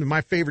then again, my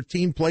favorite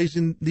team plays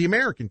in the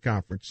American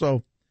Conference.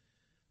 So,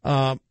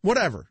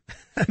 whatever.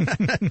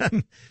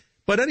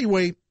 But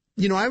anyway,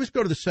 I always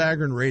go to the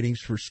Sagarin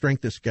ratings for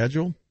strength of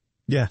schedule.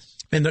 Yes.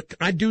 And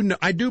I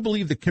do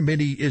believe the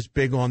committee is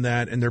big on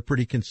that, and they're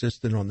pretty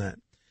consistent on that.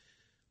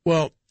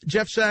 Well,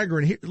 Jeff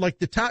Sagarin, like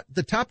the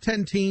top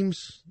 10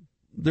 teams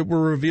that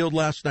were revealed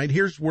last night,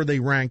 here's where they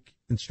rank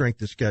in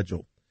strength of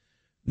schedule.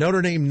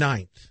 Notre Dame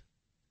 9th,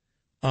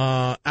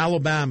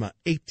 Alabama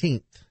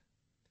 18th,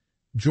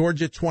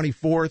 Georgia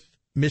 24th,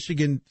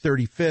 Michigan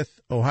 35th,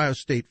 Ohio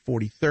State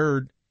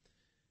 43rd,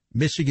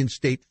 Michigan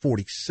State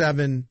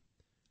 47,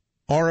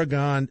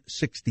 Oregon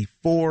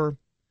 64,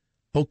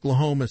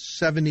 Oklahoma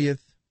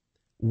 70th,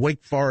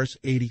 Wake Forest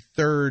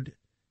 83rd,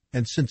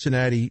 and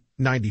Cincinnati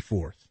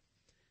 94th.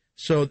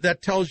 So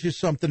that tells you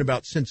something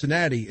about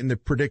Cincinnati and the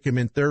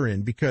predicament they're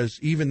in, because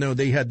even though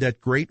they had that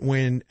great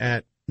win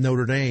at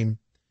Notre Dame,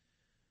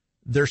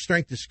 their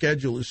strength of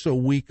schedule is so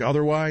weak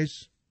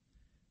otherwise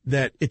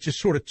that it just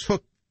sort of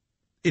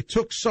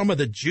took some of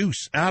the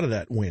juice out of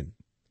that win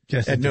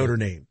at Notre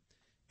Dame.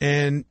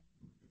 And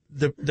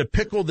the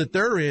pickle that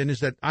they're in is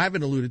that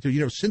Ivan alluded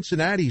to,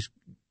 Cincinnati's,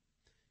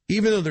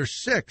 even though they're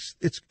sixth,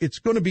 it's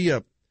going to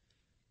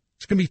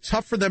be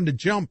tough for them to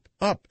jump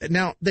up.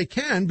 Now, they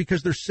can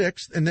because they're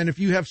sixth, and then if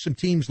you have some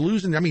teams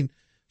losing,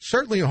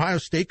 certainly Ohio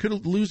State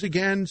could lose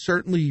again.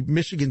 Certainly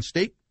Michigan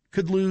State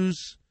could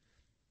lose.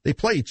 They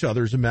play each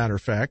other, as a matter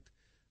of fact.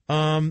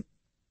 And,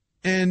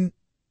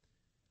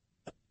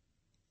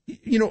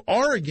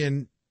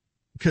 Oregon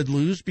could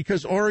lose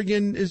because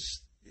Oregon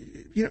is,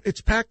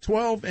 it's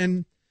Pac-12,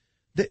 and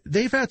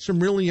they've had some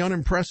really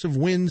unimpressive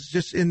wins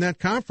just in that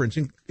conference,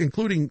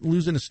 including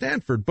losing to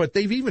Stanford. But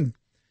they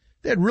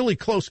had really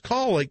close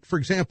call, like, for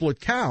example, at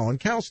Cal, and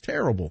Cal's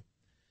terrible.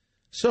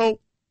 So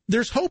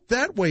there's hope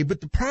that way.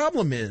 But the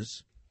problem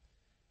is,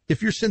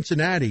 if you're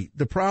Cincinnati,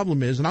 the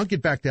problem is, and I'll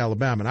get back to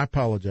Alabama, and I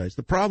apologize.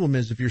 The problem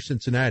is, if you're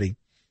Cincinnati,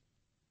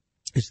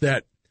 is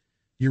that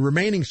your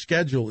remaining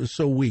schedule is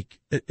so weak.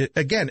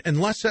 Again,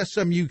 unless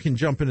SMU can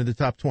jump into the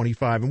top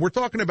 25, and we're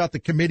talking about the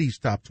committee's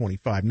top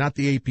 25, not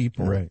the AP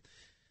poll. Right.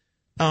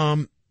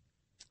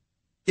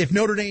 If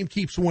Notre Dame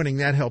keeps winning,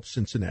 that helps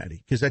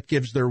Cincinnati because that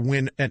gives their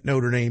win at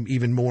Notre Dame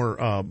even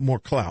more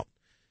clout.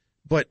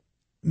 But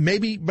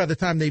maybe by the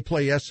time they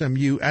play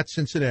SMU at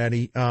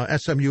Cincinnati,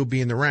 SMU will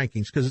be in the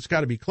rankings because it's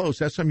got to be close.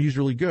 SMU's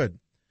really good.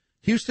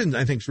 Houston,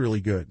 I think, is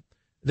really good.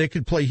 They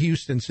could play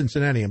Houston,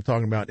 Cincinnati, I'm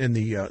talking about, in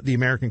the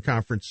American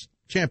Conference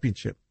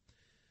Championship.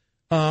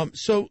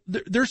 So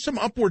there's some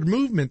upward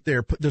movement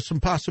there. There's some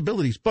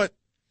possibilities. But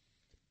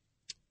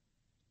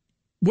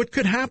what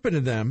could happen to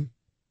them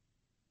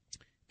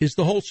is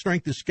the whole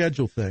strength of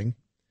schedule thing,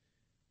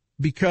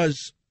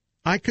 because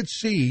I could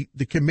see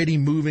the committee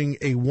moving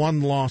a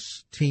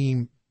one-loss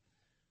team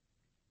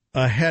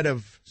ahead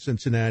of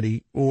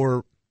Cincinnati,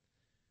 or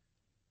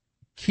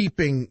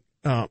keeping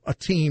a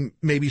team,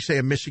 maybe say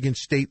a Michigan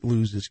State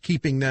loses,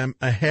 keeping them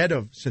ahead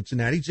of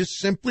Cincinnati just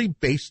simply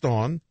based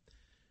on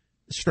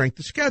the strength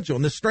of schedule.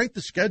 And the strength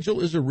of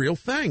schedule is a real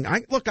thing. I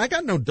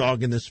got no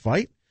dog in this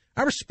fight.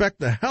 I respect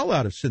the hell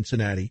out of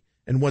Cincinnati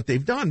and what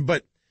they've done,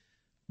 but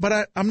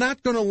I'm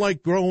not going to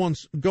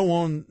go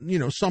on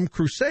some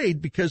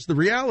crusade, because the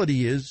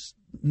reality is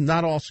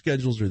not all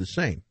schedules are the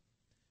same,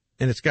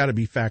 and it's got to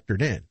be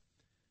factored in.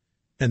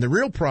 And the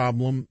real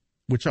problem,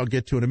 which I'll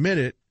get to in a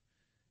minute,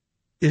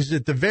 is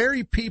that the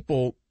very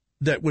people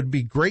that would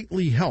be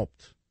greatly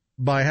helped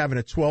by having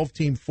a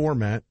 12-team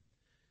format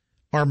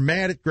are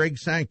mad at Greg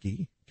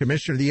Sankey,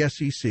 commissioner of the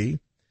SEC,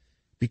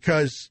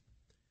 because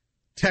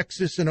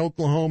Texas and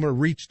Oklahoma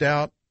reached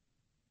out,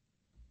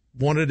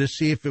 wanted to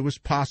see if it was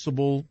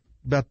possible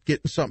about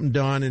getting something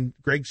done, and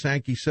Greg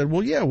Sankey said,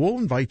 well, yeah, we'll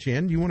invite you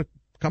in. You want to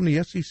come to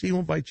the SEC?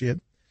 We'll invite you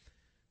in.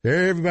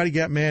 Everybody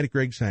got mad at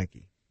Greg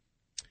Sankey.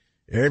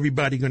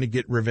 Everybody going to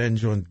get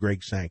revenge on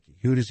Greg Sankey.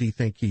 Who does he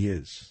think he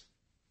is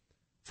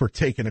for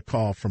taking a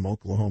call from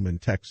Oklahoma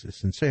and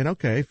Texas and saying,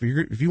 okay, if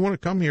you want to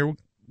come here, we'll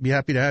be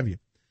happy to have you.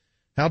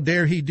 How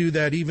dare he do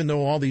that, even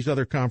though all these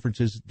other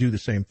conferences do the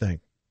same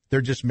thing?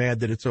 They're just mad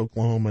that it's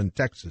Oklahoma and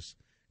Texas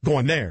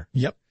going there.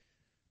 Yep.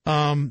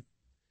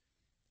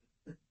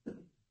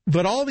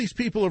 But all these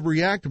people have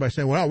reacted by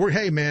saying, well,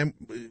 hey, man,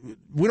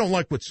 we don't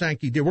like what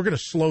Sankey did. We're going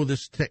to slow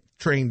this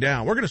train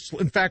down.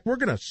 In fact, we're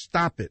going to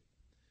stop it.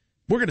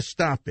 We're going to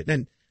stop it.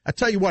 And I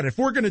tell you what, if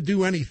we're going to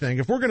do anything,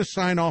 if we're going to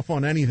sign off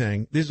on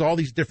anything, there's all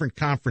these different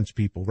conference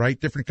people, right?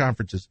 Different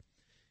conferences.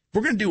 If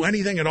we're going to do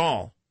anything at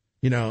all,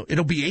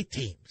 it'll be 8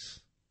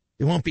 teams.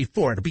 It won't be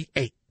 4. It'll be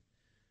 8.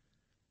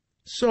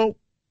 So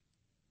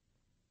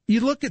you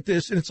look at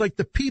this, and it's like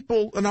the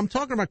people, and I'm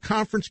talking about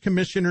conference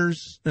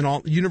commissioners and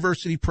all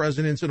university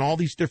presidents and all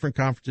these different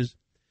conferences,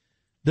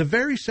 the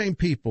very same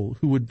people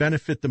who would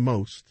benefit the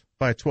most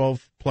by a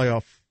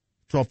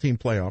 12-team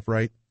playoff,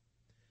 right?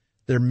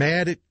 They're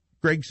mad at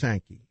Greg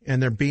Sankey,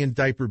 and they're being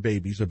diaper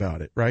babies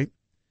about it, right?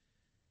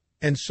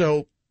 And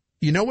so,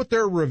 you know what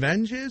their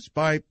revenge is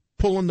by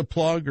pulling the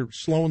plug or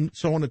slowing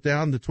it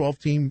down, the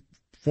 12-team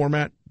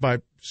format, by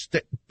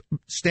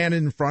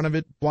standing in front of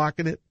it,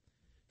 blocking it?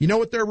 You know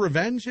what their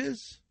revenge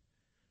is?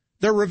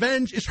 Their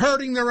revenge is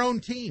hurting their own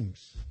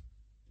teams.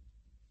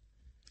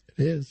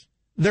 It is.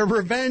 Their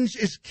revenge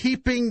is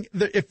keeping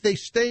if they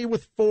stay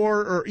with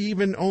 4 or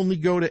even only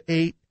go to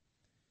 8,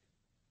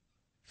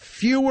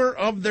 fewer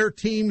of their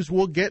teams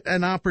will get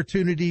an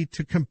opportunity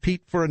to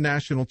compete for a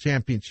national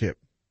championship.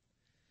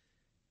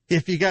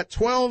 If you got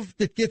 12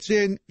 that gets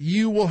in,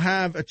 you will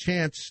have a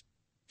chance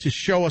to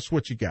show us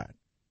what you got.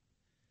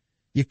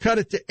 You cut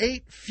it to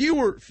 8,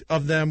 fewer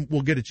of them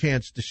will get a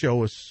chance to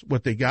show us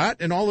what they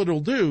got. And all that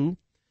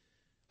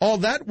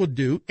would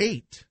do,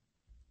 8,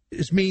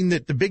 is mean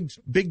that the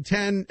Big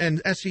Ten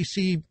and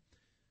SEC,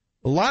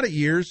 a lot of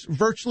years,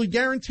 virtually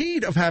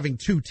guaranteed of having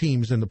 2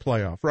 teams in the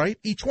playoff, right?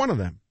 Each one of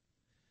them.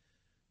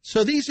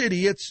 So these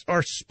idiots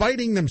are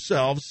spiting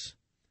themselves.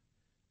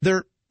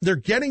 They're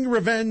getting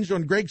revenge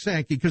on Greg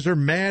Sankey because they're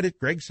mad at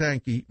Greg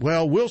Sankey.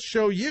 Well, we'll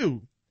show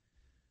you.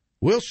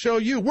 We're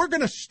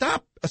going to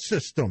stop a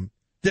system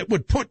that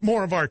would put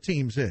more of our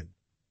teams in.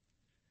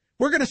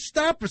 We're going to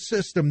stop a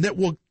system that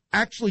will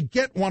actually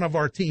get one of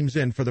our teams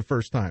in for the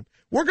first time.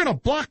 We're going to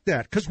block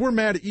that because we're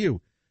mad at you.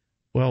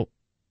 Well,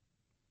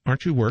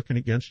 aren't you working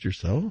against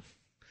yourself?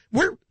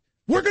 We're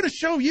going to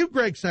show you,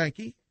 Greg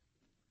Sankey.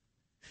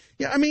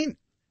 Yeah, I mean,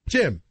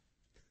 Jim,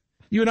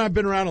 you and I have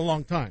been around a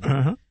long time.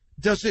 Uh-huh.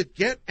 Does it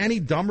get any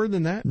dumber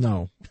than that?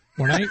 No.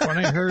 When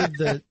I heard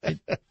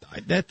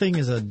that thing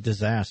is a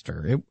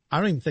disaster, I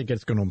don't even think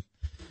it's going to.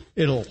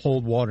 it'll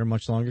hold water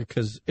much longer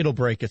because it'll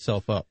break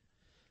itself up.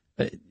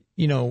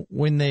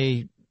 When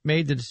they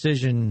made the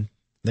decision,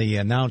 the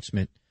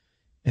announcement,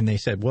 and they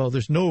said, well,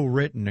 there's no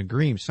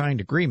written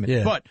signed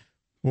agreement, but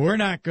we're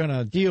not going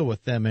to deal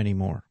with them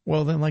anymore.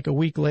 Well, then like a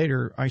week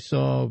later, I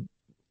saw a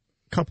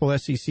couple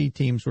SEC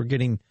teams were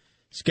getting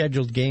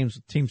scheduled games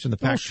with teams in the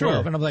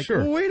Pac-12. And I'm like,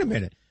 well, wait a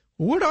minute.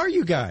 What are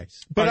you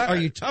guys? But are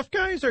you tough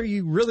guys? Are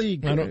you really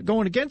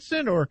going against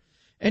it?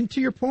 And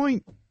to your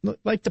point,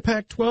 like the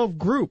Pac-12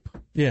 group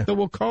that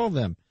we'll call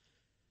them,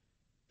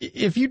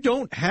 if you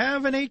don't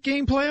have an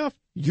 8-game playoff,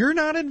 you're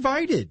not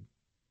invited.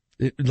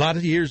 A lot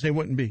of years they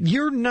wouldn't be.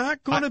 You're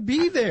not going to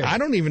be there. I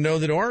don't even know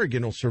that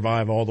Oregon will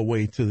survive all the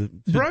way to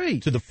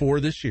the 4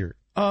 this year.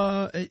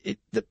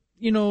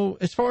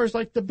 As far as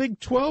like the Big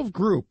 12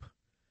 group,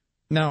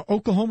 now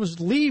Oklahoma's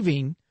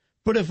leaving,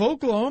 but if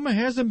Oklahoma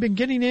hasn't been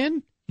getting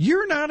in,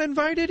 you're not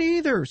invited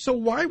either. So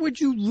why would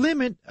you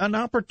limit an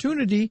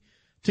opportunity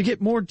to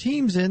get more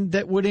teams in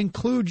that would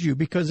include you?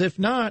 Because if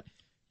not,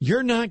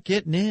 you're not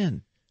getting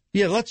in.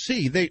 Yeah, let's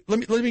see.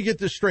 Let me get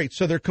this straight.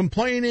 So they're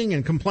complaining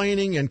and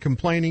complaining and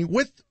complaining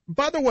with,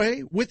 by the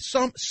way, with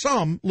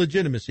some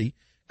legitimacy,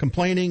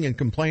 complaining and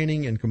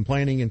complaining and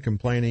complaining and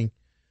complaining.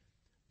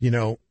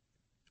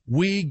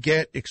 We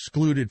get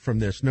excluded from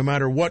this. No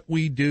matter what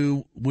we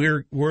do,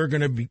 we're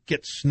going to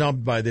get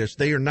snubbed by this.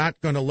 They are not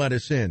going to let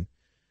us in.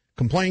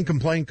 Complain,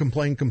 complain,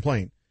 complain,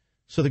 complain.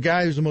 So the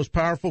guy who's the most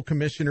powerful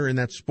commissioner in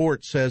that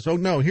sport says, oh,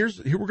 no,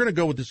 we're going to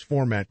go with this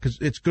format because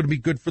it's going to be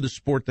good for the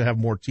sport to have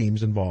more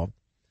teams involved.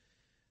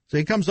 So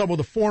he comes up with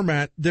a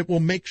format that will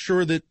make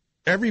sure that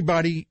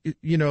everybody,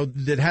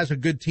 that has a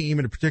good team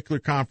in a particular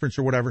conference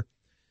or whatever,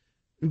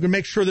 we can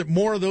make sure that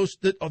more of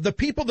the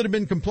people that have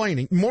been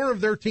complaining, more of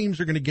their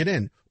teams are going to get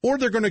in, or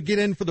they're going to get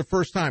in for the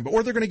first time,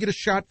 or they're going to get a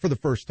shot for the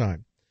first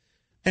time.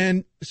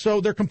 And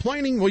so they're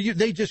complaining, well,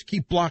 they just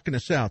keep blocking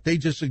us out. They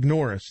just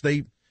ignore us.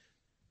 The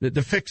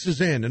fix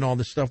is in and all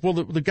this stuff. Well,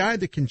 the guy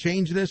that can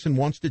change this and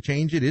wants to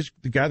change it is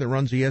the guy that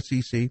runs the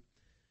SEC.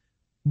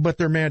 But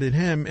they're mad at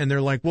him, and they're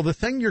like, well, the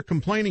thing you're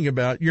complaining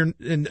about, and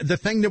the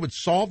thing that would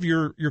solve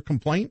your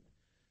complaint,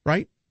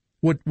 right,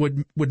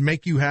 would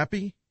make you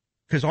happy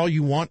because all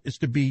you want is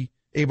to be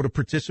able to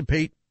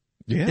participate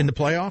in the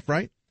playoff,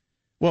 right?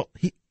 Well,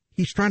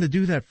 he's trying to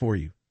do that for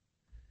you.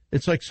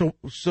 It's like, so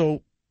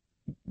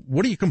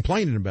what are you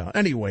complaining about?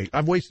 Anyway,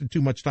 I've wasted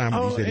too much time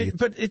on these idiots.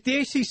 But the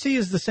ACC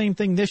is the same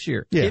thing this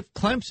year. Yeah. If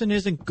Clemson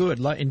isn't good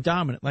and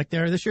dominant like they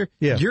are this year,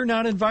 you're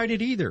not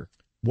invited either.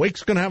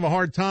 Wake's going to have a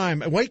hard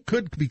time. Wake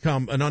could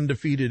become an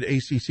undefeated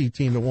ACC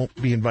team that won't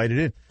be invited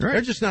in. Right.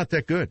 They're just not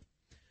that good.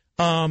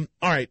 All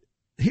right,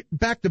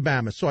 back to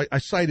Bama. So I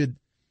cited,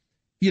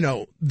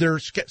 their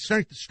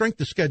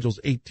strength of schedule is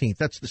 18th.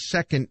 That's the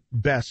second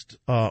best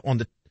on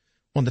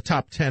the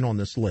top 10 on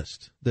this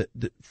list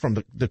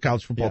from the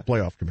College Football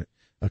Playoff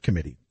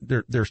Committee.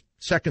 Their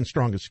second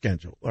strongest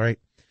schedule. All right.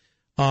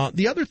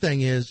 The other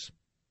thing is,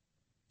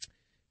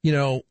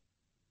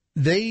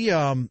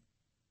 they.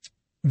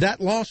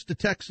 That loss to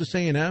Texas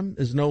A&M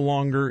is no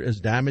longer as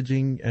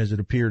damaging as it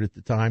appeared at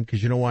the time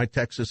because you know why?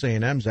 Texas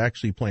A&M is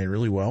actually playing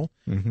really well,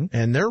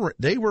 and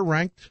they were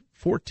ranked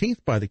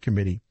 14th by the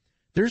committee.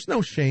 There's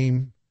no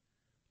shame,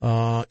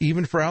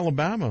 even for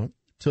Alabama,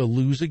 to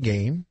lose a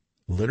game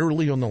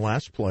literally on the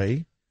last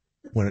play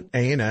when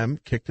A&M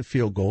kicked a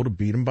field goal to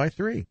beat them by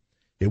 3.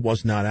 It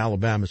was not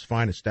Alabama's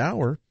finest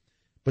hour,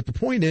 but the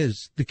point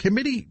is the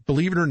committee,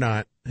 believe it or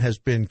not, has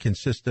been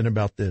consistent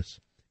about this,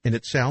 and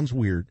it sounds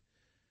weird.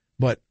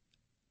 But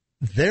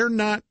they're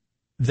not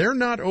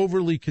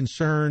overly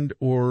concerned,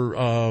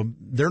 or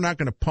they're not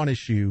going to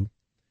punish you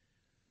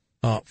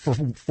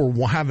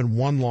for having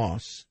one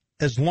loss,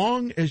 as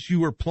long as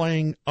you are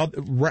playing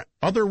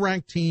other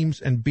ranked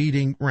teams and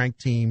beating ranked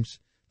teams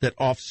that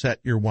offset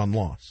your one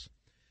loss.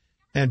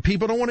 And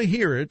people don't want to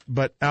hear it,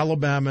 but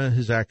Alabama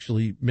has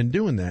actually been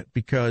doing that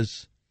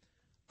because,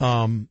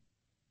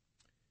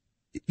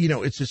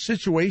 it's a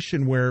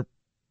situation where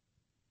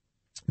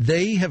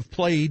they have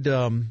played.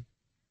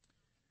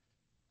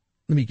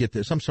 Let me get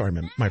this. I'm sorry,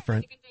 my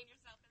friend.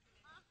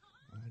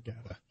 I got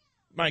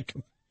my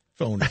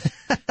phone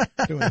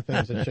doing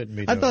things that shouldn't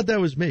be doing. I thought that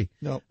was me.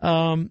 No.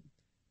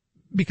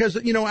 Because,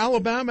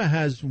 Alabama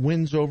has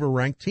wins over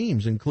ranked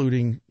teams,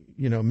 including,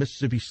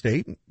 Mississippi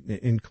State,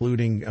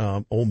 including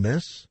Ole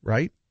Miss,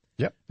 right?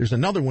 Yep. There's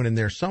another one in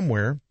there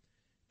somewhere.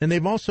 And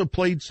they've also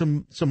played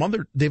some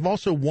other – they've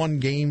also won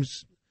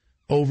games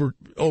over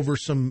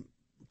some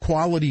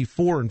quality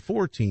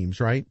 4-4 teams,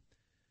 right?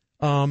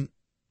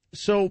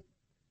 So –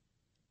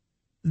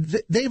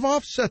 they've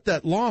offset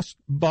that loss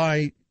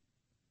by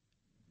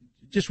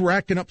just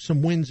racking up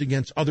some wins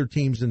against other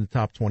teams in the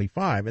top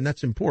 25, and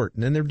that's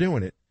important, and they're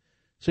doing it.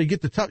 So you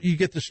get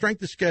the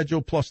strength of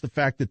schedule plus the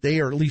fact that they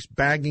are at least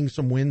bagging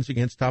some wins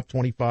against top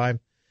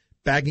 25,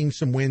 bagging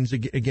some wins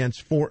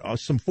against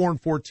some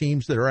 4-4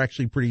 teams that are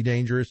actually pretty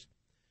dangerous.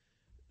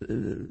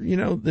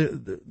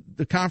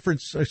 The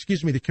conference,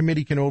 the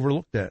committee can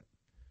overlook that.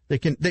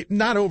 They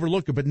not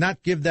overlook it, but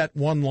not give that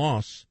one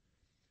loss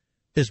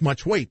as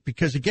much weight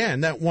because,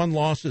 again, that one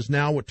loss is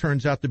now what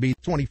turns out to be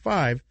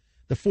 25,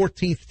 the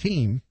 14th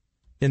team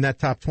in that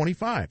top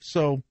 25.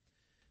 So,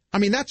 I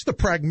mean, that's the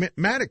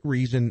pragmatic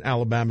reason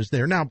Alabama's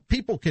there. Now,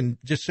 people can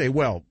just say,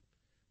 well,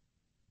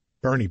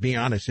 Bernie, be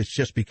honest, it's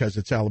just because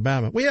it's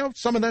Alabama. We have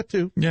some of that,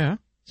 too. Yeah.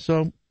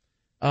 So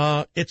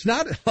it's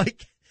not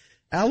like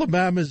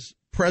Alabama's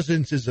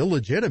presence is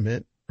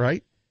illegitimate,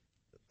 right?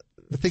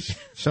 I think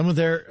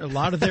a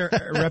lot of their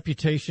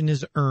reputation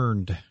is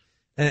earned.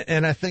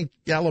 And I think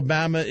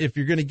Alabama, if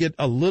you're going to get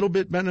a little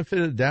bit benefit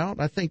of the doubt,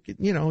 I think,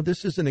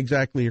 this isn't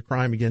exactly a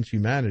crime against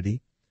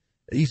humanity.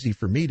 Easy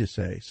for me to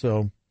say.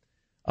 So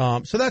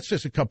that's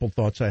just a couple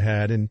thoughts I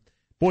had. And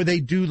boy, they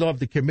do love,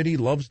 the committee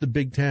loves the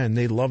Big Ten.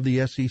 They love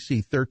the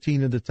SEC,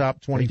 13 of the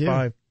top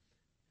 25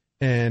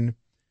 and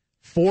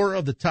 4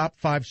 of the top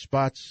 5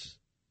 spots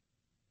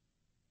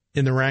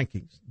in the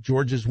rankings.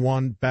 Georgia's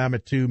 1,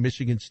 Bama 2,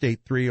 Michigan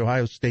State 3,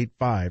 Ohio State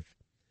 5.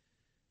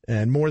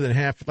 And more than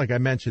half, like I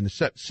mentioned,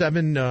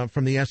 7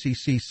 from the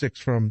SEC, 6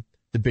 from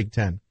the Big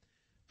Ten.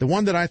 The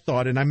one that I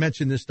thought, and I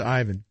mentioned this to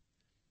Ivan,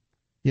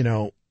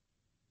 the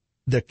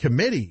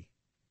committee,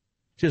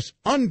 just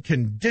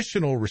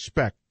unconditional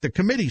respect. The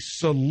committee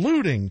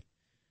saluting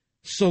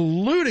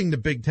the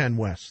Big Ten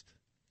West.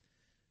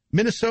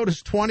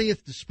 Minnesota's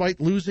 20th despite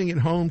losing at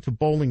home to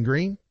Bowling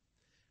Green.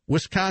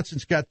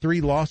 Wisconsin's got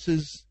 3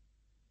 losses,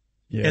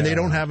 and they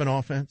don't have an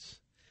offense.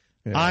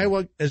 Yeah.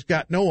 Iowa has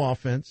got no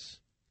offense,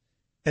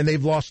 and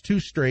they've lost 2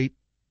 straight,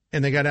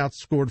 and they got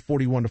outscored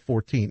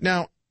 41-14.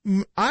 Now,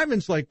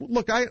 Ivan's like,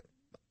 look, Iowa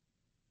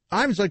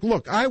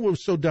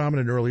was so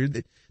dominant earlier.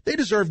 They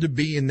deserve to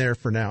be in there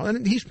for now,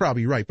 and he's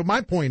probably right. But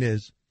my point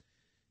is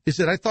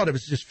that I thought it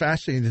was just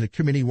fascinating that the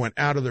committee went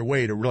out of their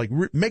way to really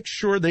make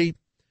sure they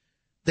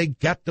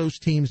got those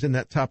teams in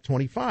that top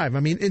 25. I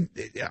mean,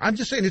 I'm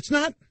just saying it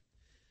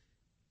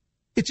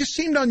just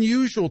seemed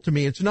unusual to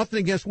me. It's nothing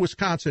against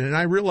Wisconsin, and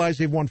I realize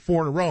they've won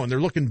 4 in a row, and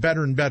they're looking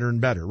better and better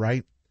and better,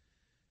 right?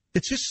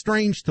 It's just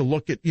strange to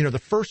look at, the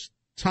first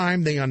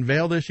time they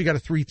unveil this, you got a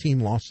 3-team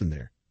loss in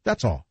there.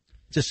 That's all.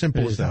 It's as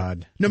simple as that.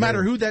 Odd. No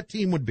matter who that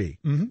team would be,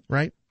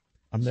 right?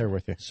 I'm there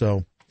with you.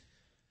 So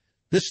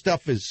this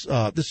stuff is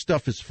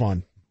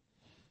fun.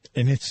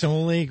 And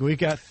we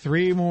got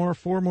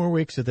 4 more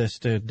weeks of this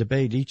to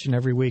debate each and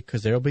every week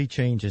because there'll be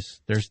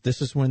changes.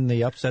 This is when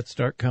the upsets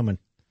start coming.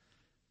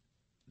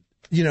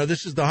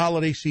 This is the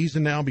holiday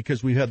season now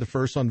because we had the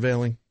first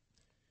unveiling,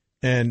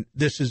 and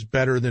this is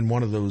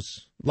a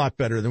lot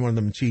better than one of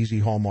them cheesy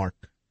Hallmark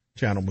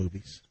Channel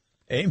movies.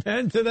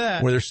 Amen to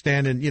that. Where they're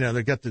standing,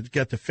 they got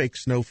the fake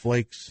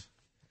snowflakes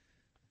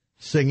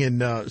singing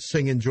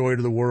 "Joy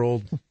to the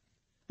World."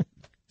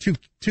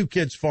 Two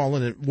kids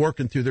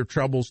working through their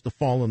troubles to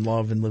fall in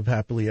love and live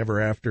happily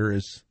ever after,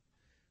 as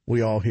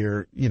we all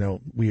hear.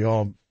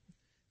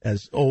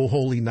 As "Oh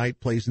Holy Night"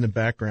 plays in the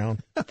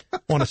background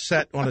on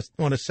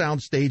a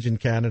sound stage in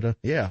Canada.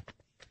 Yeah.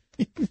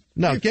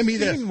 No, give me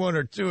this. Seen 1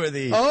 or 2 of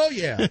these. Oh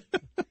yeah.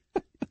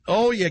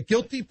 Oh yeah.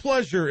 Guilty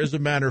pleasure, as a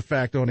matter of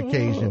fact, on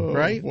occasion,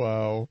 right?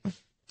 Wow.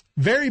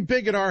 Very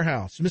big at our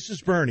house.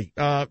 Mrs. Burney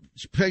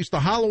plays the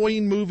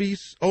Halloween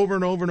movies over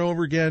and over and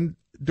over again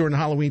during the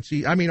Halloween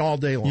season. I mean, all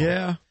day long.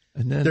 Yeah.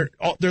 And then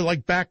they're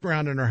like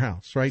background in our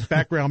house, right?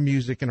 Background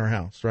music in our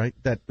house, right?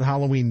 That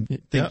Halloween thing.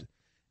 Yep.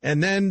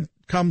 And then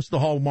comes the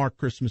Hallmark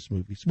Christmas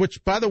movies,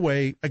 which, by the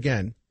way,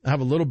 again, I have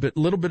a little bit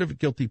of a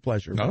guilty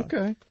pleasure.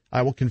 Okay.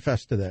 I will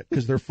confess to that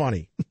because they're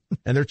funny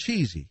and they're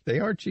cheesy. They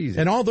are cheesy.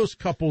 And all those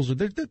couples,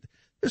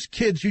 there's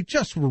kids, you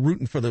just were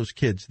rooting for those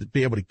kids to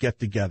be able to get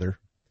together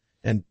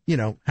and,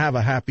 have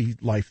a happy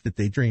life that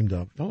they dreamed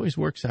of. It always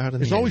works out.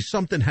 There's always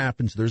something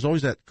happens. There's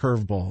always that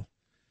curveball,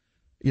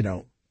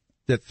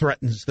 that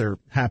threatens their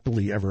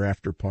happily ever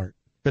after part.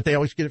 But they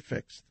always get it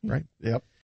fixed, right? Yep.